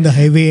driving down the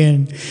highway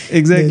and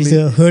Exactly. there's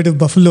a herd of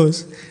buffaloes.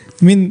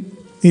 I mean,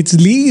 it's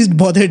least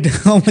bothered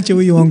how much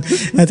ever you want.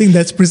 I think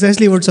that's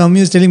precisely what Swami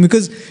is telling,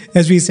 because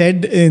as we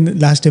said in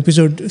last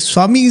episode,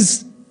 Swami is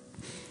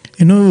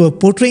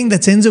portraying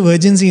that sense of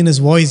urgency in his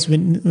voice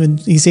when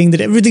he's saying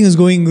that everything is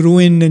going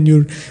ruin and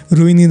you're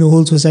ruining the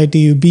whole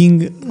society. You're being,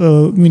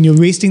 you're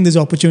wasting this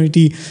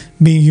opportunity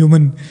being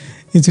human.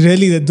 It's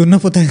really that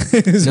Dunnapota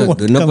is No, what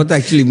Dunnapota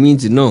actually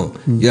means,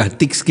 you are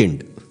thick-skinned.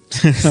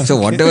 So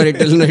whatever I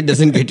tell, it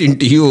doesn't get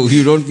into you.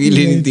 You don't feel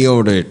anything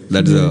about it.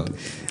 That's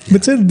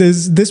But sir,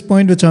 there's this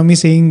point which Swami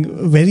is saying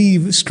very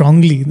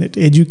strongly, that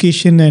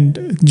education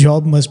and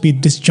job must be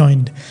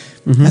disjoined.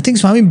 Mm-hmm. I think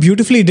Swami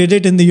beautifully did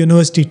it in the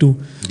university too.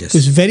 Yes. He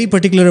was very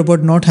particular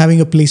about not having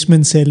a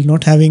placement cell,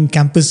 not having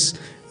campus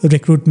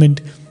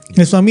recruitment.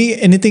 Has Swami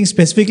anything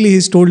specifically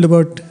he's told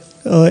about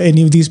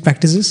any of these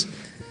practices?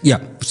 Yeah.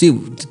 See,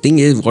 the thing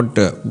is,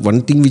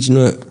 one thing which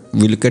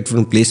we look at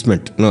from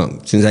placement.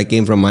 Since I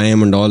came from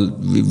IIM and all,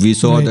 we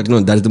saw Right.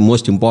 that that's the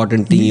most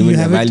important thing, even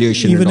have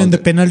evaluation. it, even and all in the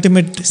that.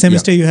 penultimate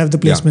semester, you have the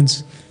placements.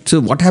 Yeah. So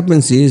what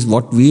happens is,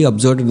 what we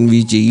observed, and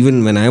which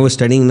even when I was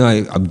studying, I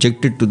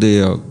objected to the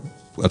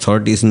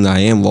authorities in the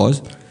IIM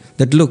was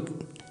that, look,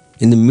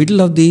 in the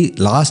middle of the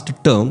last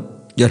term,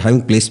 you're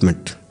having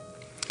placement.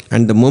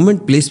 And the moment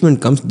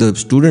placement comes, the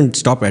students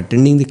stop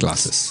attending the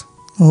classes.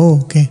 Oh,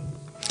 okay.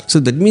 So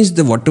that means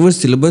that whatever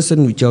syllabus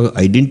and which are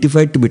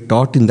identified to be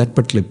taught in that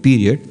particular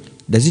period,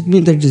 does it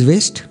mean that it is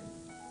waste?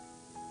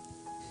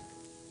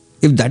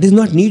 If that is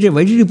not needed,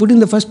 why did you put it in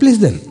the first place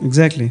then?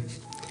 Exactly.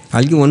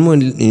 I'll give one more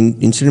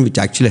incident which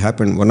actually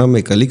happened. One of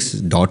my colleagues'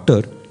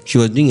 daughter, she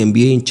was doing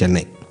MBA in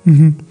Chennai,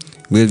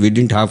 where we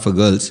didn't have for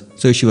girls,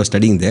 so she was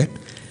studying there.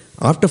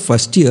 After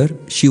first year,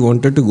 she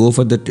wanted to go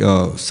for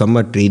the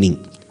summer training.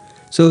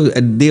 So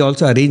they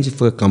also arranged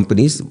for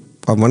companies.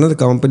 One of the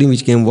company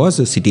which came was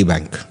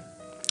Citibank.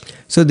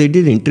 So they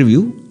did an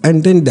interview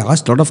and then they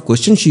asked a lot of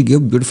questions. She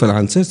gave beautiful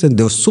answers and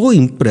they were so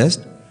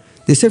impressed.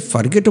 They said,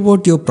 forget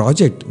about your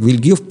project. We'll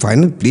give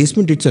final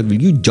placement itself. We'll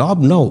give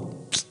job now.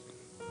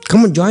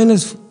 Come and join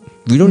us.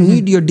 We don't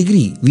need your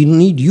degree. We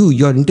need you,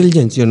 your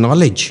intelligence, your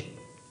knowledge,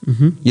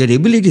 your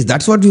abilities.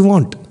 That's what we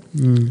want.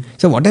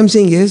 So what I'm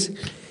saying is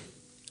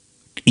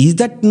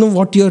that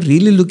what you're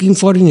really looking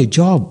for in a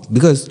job?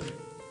 Because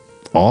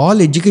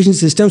all education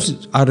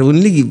systems are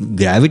only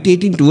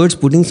gravitating towards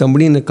putting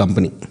somebody in a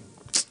company.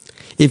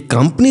 If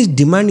companies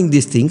demanding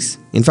these things,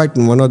 in fact,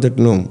 in one of the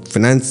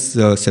finance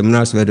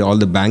seminars where all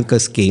the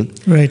bankers came,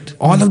 right,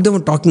 all of them were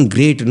talking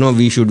great,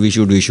 we should.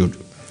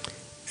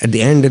 At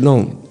the end,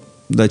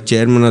 the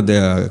chairman of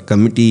the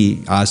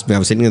committee asked me, I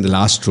was sitting in the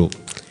last row,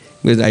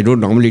 because I don't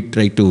normally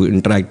try to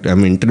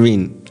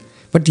intervene.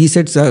 But he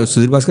said, Sir,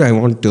 Sudhir Bhaskar, I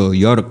want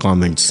your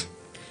comments.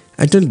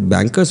 I told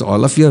bankers,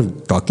 all of you are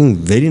talking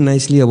very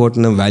nicely about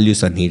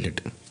values are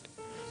needed.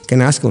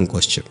 Can I ask one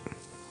question?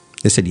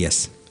 They said,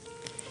 yes.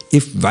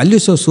 If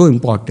values are so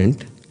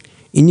important,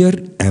 in your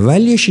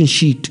evaluation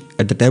sheet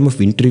at the time of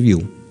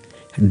interview,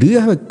 do you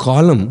have a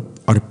column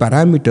or a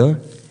parameter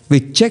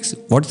which checks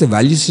what is the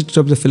value system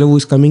of the fellow who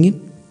is coming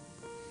in?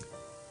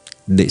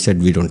 They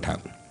said, we don't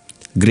have.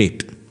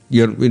 Great.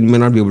 You may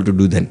not be able to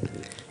do then.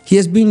 He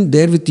has been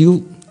there with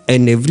you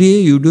and every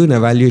year you do an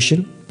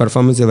evaluation,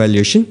 performance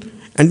evaluation,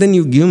 and then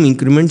you give him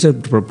increments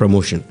of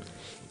promotion.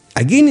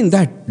 Again in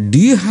that, do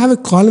you have a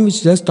column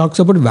which just talks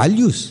about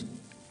values?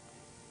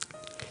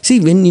 See,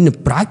 when in a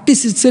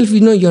practice itself,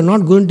 you're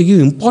not going to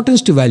give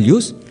importance to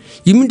values,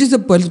 you mean it is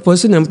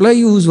the employee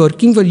who is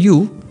working for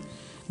you,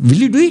 will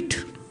you do it?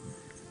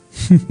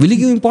 Will you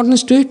give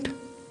importance to it?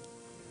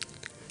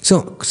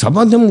 So, some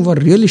of them were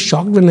really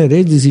shocked when I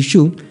raised this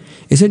issue.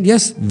 He said,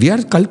 yes, we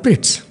are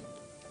culprits.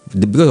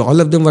 Because all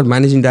of them were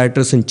managing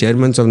directors and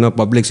chairmen of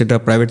public sector,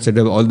 private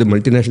sector, all the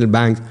multinational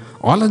banks,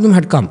 all of them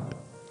had come.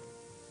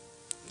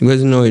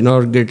 Because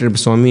inaugurated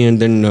Swami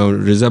and then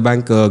Reserve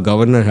Bank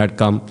governor had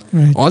come.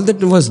 Right. All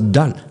that was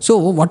done. So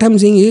what I'm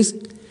saying is,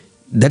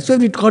 that's why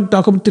we talk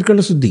about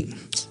Trikanda Suddhi.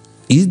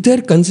 Is there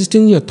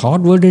consistency in your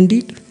thought, word and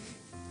deed?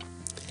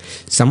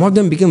 Some of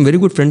them became very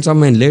good friends of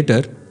mine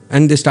later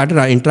and they started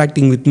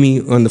interacting with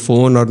me on the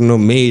phone or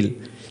mail,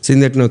 saying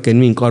that, can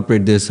we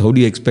incorporate this? How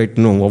do you expect,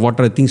 what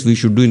are the things we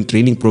should do in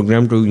training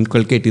program to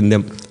inculcate in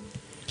them?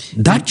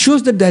 That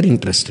shows that they're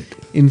interested.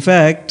 In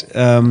fact,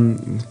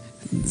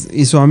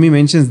 Swami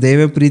mentions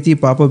Deva Priti,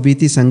 Papa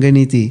Bhiti,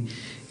 Sanganiti.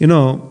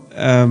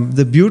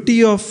 The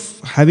beauty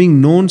of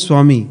having known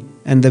Swami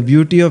and the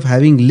beauty of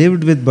having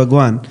lived with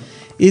Bhagawan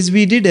is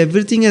we did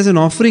everything as an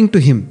offering to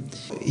him.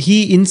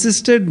 He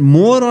insisted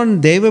more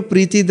on Deva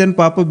Priti than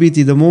Papa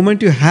Bhiti. The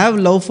moment you have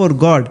love for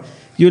God,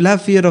 you'll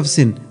have fear of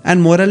sin.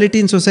 And morality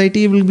in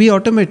society will be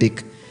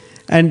automatic.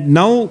 And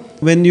now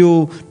when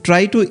you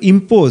try to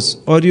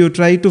impose or you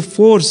try to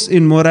force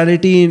in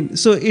morality,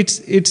 so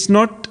it's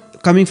not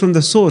coming from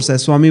the source,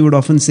 as Swami would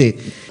often say.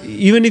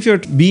 Even if you're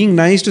being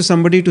nice to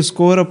somebody to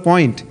score a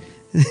point,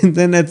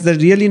 then that's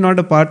really not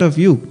a part of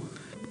you.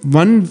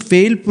 One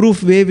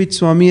fail-proof way which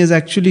Swami has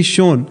actually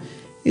shown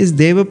is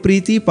Deva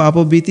Priti,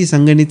 Papa Bhiti,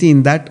 Sanganiti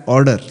in that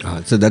order.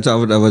 So that's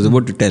what I was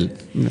about to tell.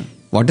 Yeah.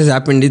 What has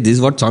happened is, this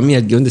is what Swami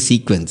has given the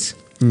sequence.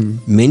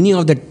 Many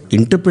of the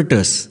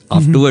interpreters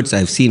afterwards,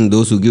 I've seen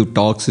those who give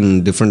talks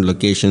in different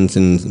locations,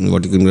 in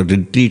what you call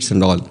retreats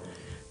and all,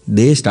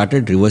 they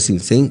started reversing,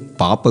 saying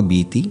Papa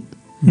Bhiti,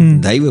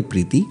 Daiva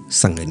Priti,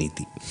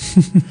 Sanganiti.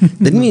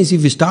 That means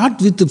if you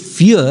start with the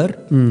fear,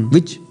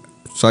 which,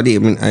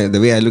 the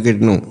way I look at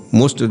it,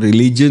 most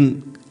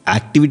religion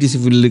activities,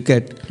 if you look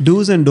at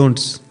do's and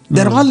don'ts,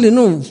 they're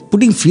all,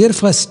 putting fear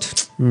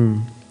first.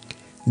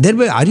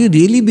 Thereby, are you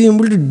really being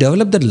able to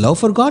develop that love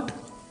for God?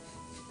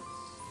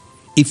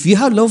 If you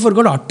have love for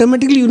God,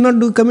 automatically you will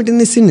not commit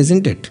any sin,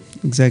 isn't it?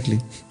 Exactly.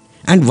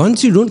 And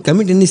once you don't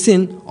commit any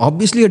sin,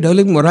 obviously you're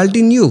developing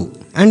morality in you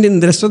and in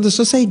the rest of the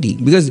society.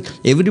 Because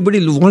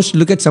everybody wants to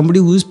look at somebody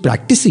who is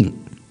practicing.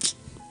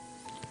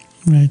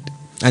 Right.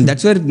 And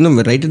that's where,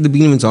 right at the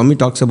beginning when Swami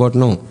talks about,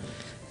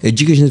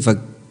 education is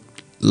for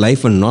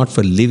life and not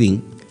for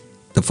living.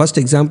 The first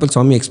example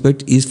Swami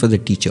expects is for the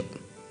teacher.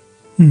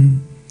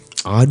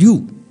 Are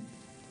you?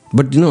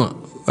 But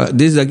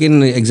this is again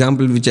an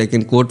example which I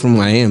can quote from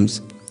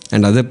IIMs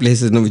and other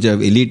places which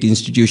have elite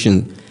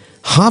institutions.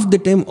 Half the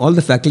time all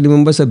the faculty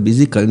members are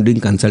busy doing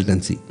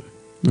consultancy.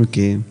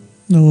 Okay.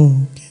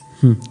 Oh,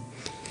 okay.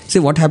 See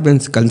what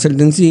happens,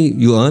 consultancy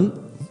you earn,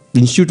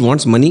 institute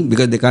wants money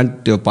because they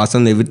can't pass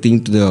on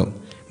everything to the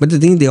But the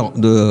thing,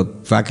 the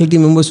faculty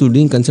members who are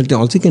doing consulting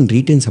also can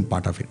retain some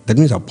part of it. That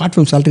means apart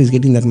from salary, is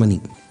getting that money.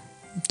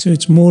 So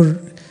it's more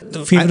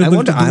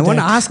favorable I want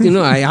to ask,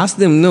 I ask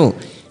them,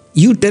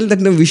 you tell that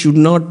we should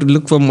not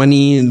look for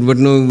money, but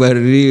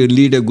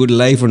lead a good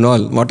life and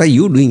all. What are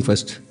you doing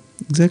first?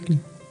 Exactly.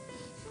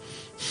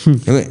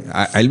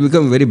 I'll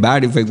become very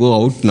bad if I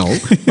go out now.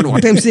 But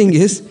what I'm saying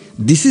is,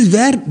 this is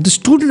where the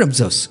student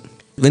observes.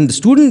 When the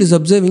student is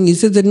observing, he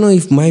says that,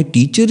 if my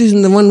teacher is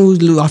the one who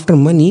is after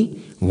money,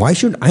 why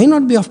should I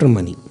not be after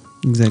money?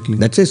 Exactly.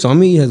 That's why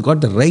Swami has got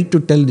the right to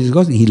tell this,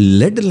 because he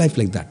led a life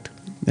like that.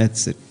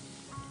 That's it.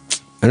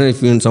 I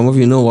don't know if some of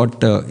you know what,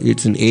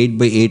 it's an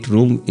 8x8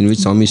 room in which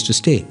Swami used to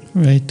stay.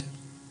 Right.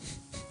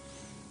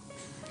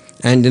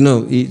 And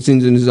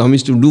since Swami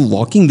used to do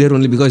walking there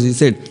only, because he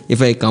said,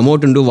 if I come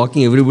out and do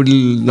walking, everybody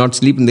will not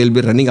sleep and they'll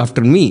be running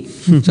after me.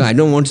 So I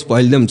don't want to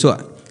spoil them. So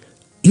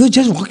he was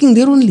just walking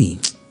there only.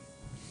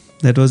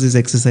 That was his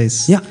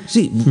exercise. Yeah.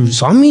 See,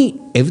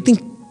 Swami,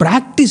 everything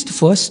practiced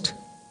first.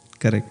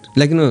 Correct.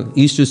 Like,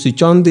 he used to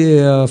switch on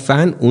the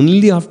fan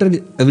only after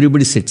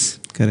everybody sits.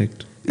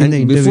 Correct.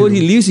 And before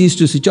he leaves, he used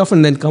to switch off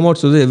and then come out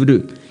so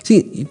that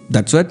see,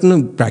 that's what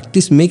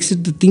practice makes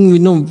it the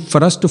thing,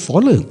 for us to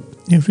follow.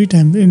 Every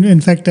time.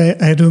 In fact,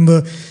 I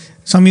remember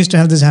some used to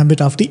have this habit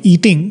after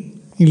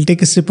eating, he'll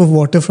take a sip of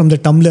water from the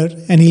tumbler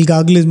and he'll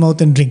gargle his mouth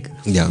and drink.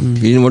 Yeah.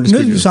 He didn't want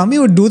to spit. Swami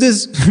would do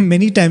this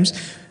many times.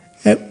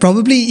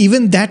 Probably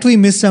even that we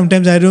miss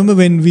sometimes. I remember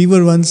when we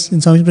were once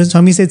in Swami's presence,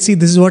 Swami said, see,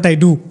 this is what I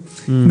do.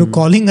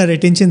 Calling our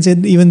attention,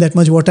 said, even that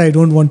much water I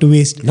don't want to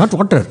waste. Not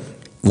water.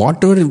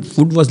 Whatever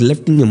food was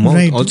left in your mouth,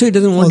 right. Also he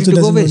doesn't want it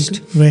to go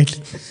waste. Right.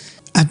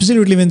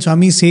 Absolutely. When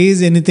Swami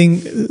says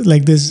anything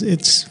like this,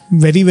 it's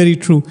very, very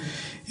true.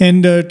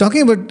 And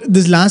talking about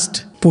this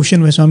last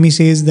portion where Swami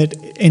says that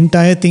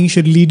entire thing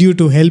should lead you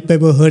to help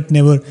ever, hurt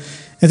never.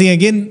 I think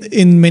again,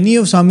 in many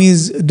of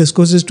Swami's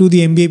discourses to the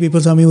MBA people,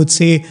 Swami would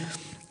say,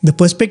 the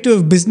perspective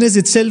of business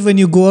itself, when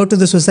you go out to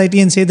the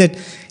society and say that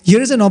here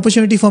is an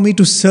opportunity for me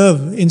to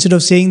serve, instead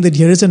of saying that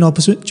here is an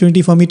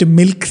opportunity for me to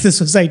milk the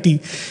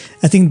society.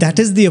 I think that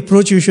is the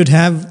approach you should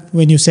have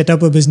when you set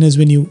up a business,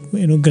 when you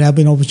grab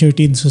an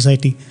opportunity in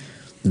society.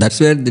 That's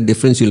where the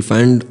difference you'll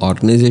find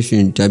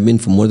organizations which have been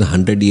for more than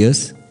 100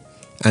 years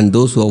and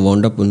those who have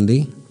wound up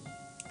only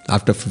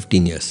after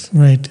 15 years.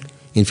 Right.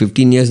 In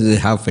 15 years, they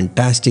have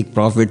fantastic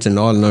profits and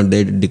all. Now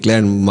they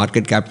declare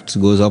market caps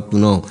goes up,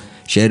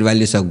 share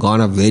values have gone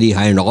up very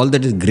high and all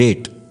that is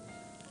great.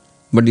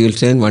 But you'll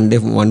say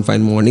one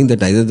fine morning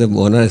that either the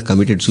owner has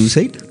committed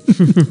suicide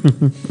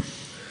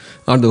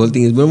or the whole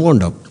thing has been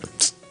wound up.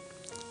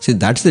 See,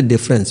 that's the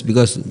difference,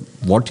 because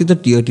what is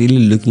that you're really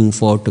looking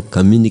for to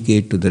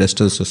communicate to the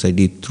rest of the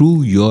society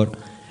through your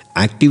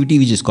activity,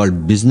 which is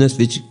called business,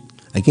 which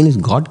again is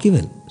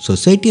God-given.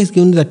 Society has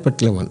given that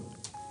particular one.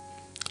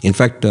 In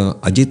fact,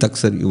 Ajit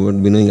Aksar, you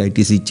would be knowing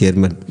ITC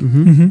chairman.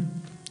 Mm-hmm.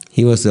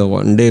 He was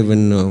one day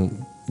when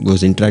he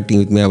was interacting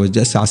with me, I was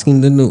just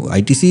asking them,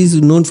 ITC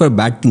is known for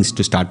bad things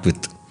to start with.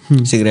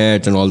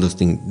 Cigarettes and all those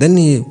things. Then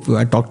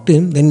I talked to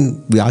him,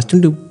 then we asked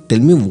him to tell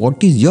me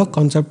what is your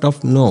concept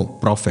of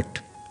profit.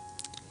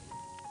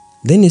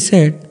 Then he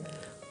said,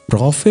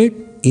 profit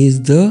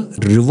is the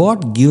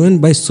reward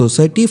given by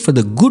society for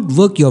the good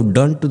work you have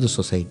done to the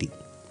society.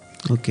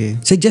 Okay.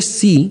 So just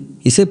see,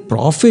 he said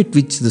profit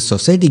which the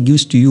society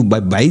gives to you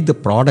by buying the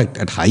product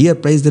at higher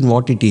price than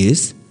what it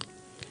is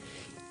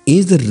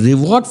the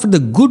reward for the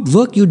good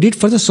work you did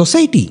for the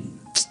society.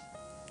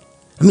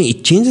 I mean,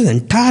 it changes the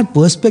entire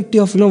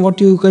perspective of what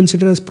you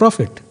consider as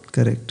profit.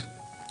 Correct.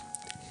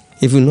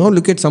 If you now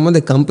look at some of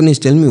the companies,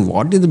 tell me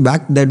what is the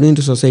back they're doing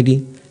to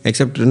society?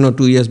 Except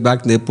 2 years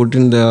back they put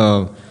in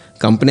the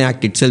Company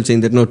Act itself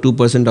saying that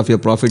 2% of your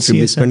profit should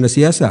be spent on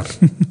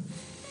CSR.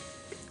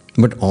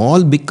 But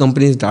all big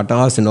companies,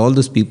 Tatas and all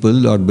those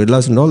people or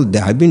Birlas and all, they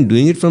have been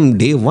doing it from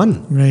day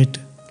one. Right.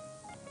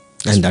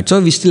 And that's why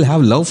we still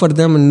have love for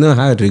them and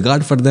have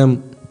regard for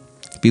them.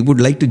 People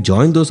would like to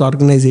join those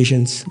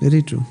organizations.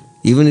 Very true.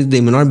 Even if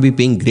they may not be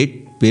paying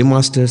great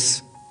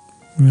paymasters.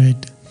 Right.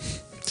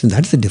 So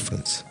that's the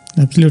difference.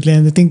 Absolutely.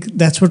 And I think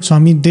that's what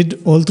Swami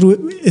did all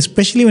through,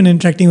 especially when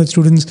interacting with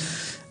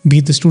students, be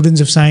it the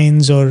students of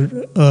science or,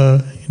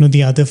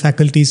 the other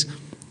faculties.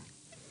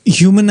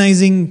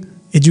 Humanizing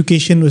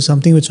education was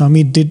something which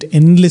Swami did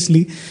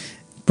endlessly.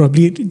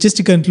 Probably, just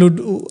to conclude,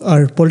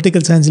 our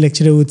political science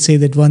lecturer would say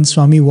that once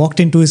Swami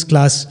walked into his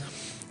class,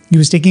 he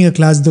was taking a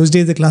class. Those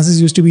days, the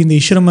classes used to be in the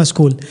Ishrama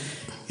school.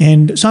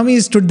 And Swami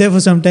stood there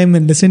for some time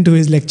and listened to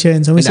his lecture.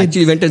 And Swami said,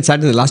 actually went and sat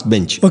in the last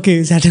bench. Okay,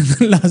 he sat in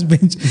the last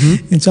bench.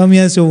 Mm-hmm. And Swami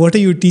asked, so what are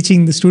you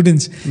teaching the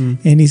students?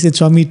 And he said,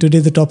 Swami, today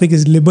the topic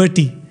is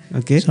liberty.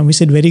 Okay. Swami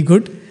said, very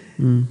good.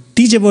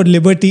 Teach about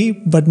liberty,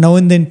 but now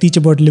and then teach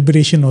about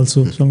liberation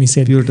also, Swami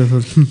said.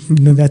 Beautiful.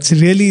 That's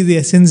really the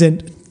essence.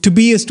 And to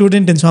be a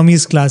student in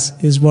Swami's class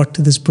is what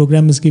this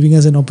program is giving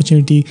us an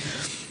opportunity.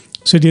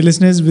 So dear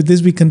listeners, with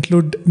this we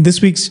conclude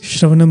this week's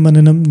Shravanam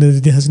Mananam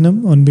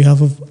Nidhidhyasanam. On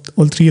behalf of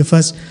all three of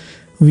us,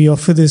 we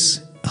offer this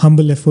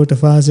humble effort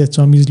of ours at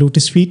Swami's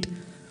lotus feet.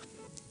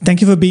 Thank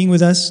you for being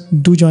with us.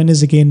 Do join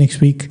us again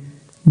next week.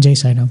 Jai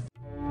Sai Ram.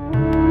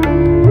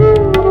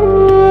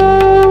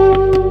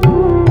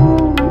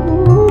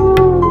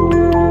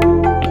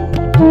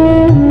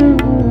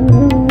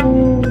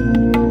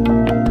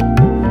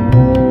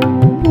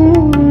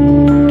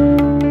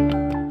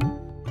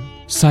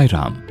 Sai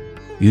Ram.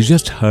 You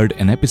just heard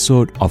an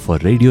episode of our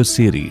radio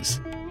series,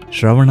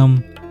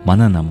 Shravanam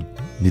Mananam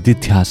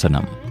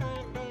Nidhidhyasanam.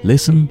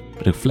 Listen,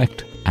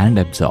 reflect, and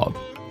absorb.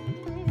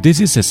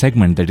 This is a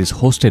segment that is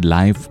hosted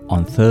live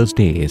on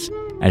Thursdays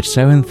at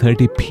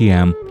 7:30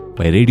 p.m.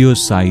 by Radio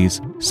Sai's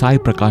Sai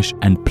Prakash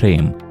and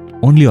Prem,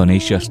 only on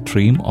Asia's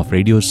stream of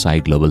Radio Sai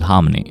Global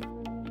Harmony.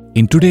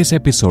 In today's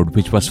episode,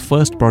 which was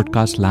first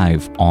broadcast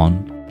live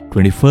on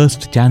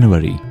 21st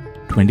January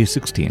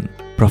 2016,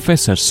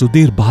 Professor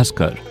Sudhir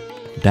Bhaskar,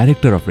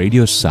 Director of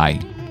Radio Sai,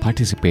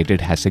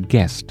 participated as a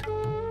guest.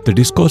 The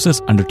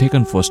discourses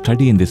undertaken for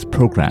study in this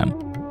program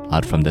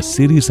are from the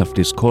series of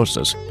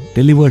discourses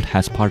delivered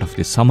as part of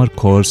the summer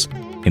course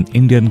in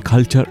Indian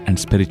Culture and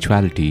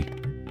Spirituality,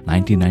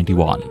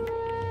 1991.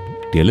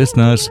 Dear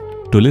listeners,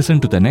 to listen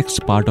to the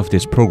next part of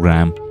this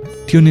program,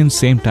 tune in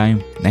same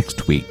time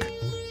next week.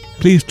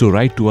 Please do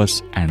write to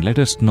us and let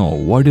us know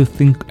what you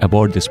think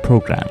about this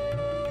program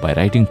by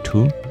writing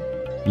to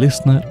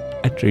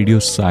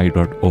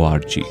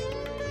listener@radiosai.org.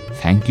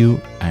 Thank you,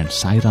 and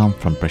Sai Ram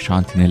from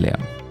Prashanthi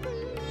Nilayam.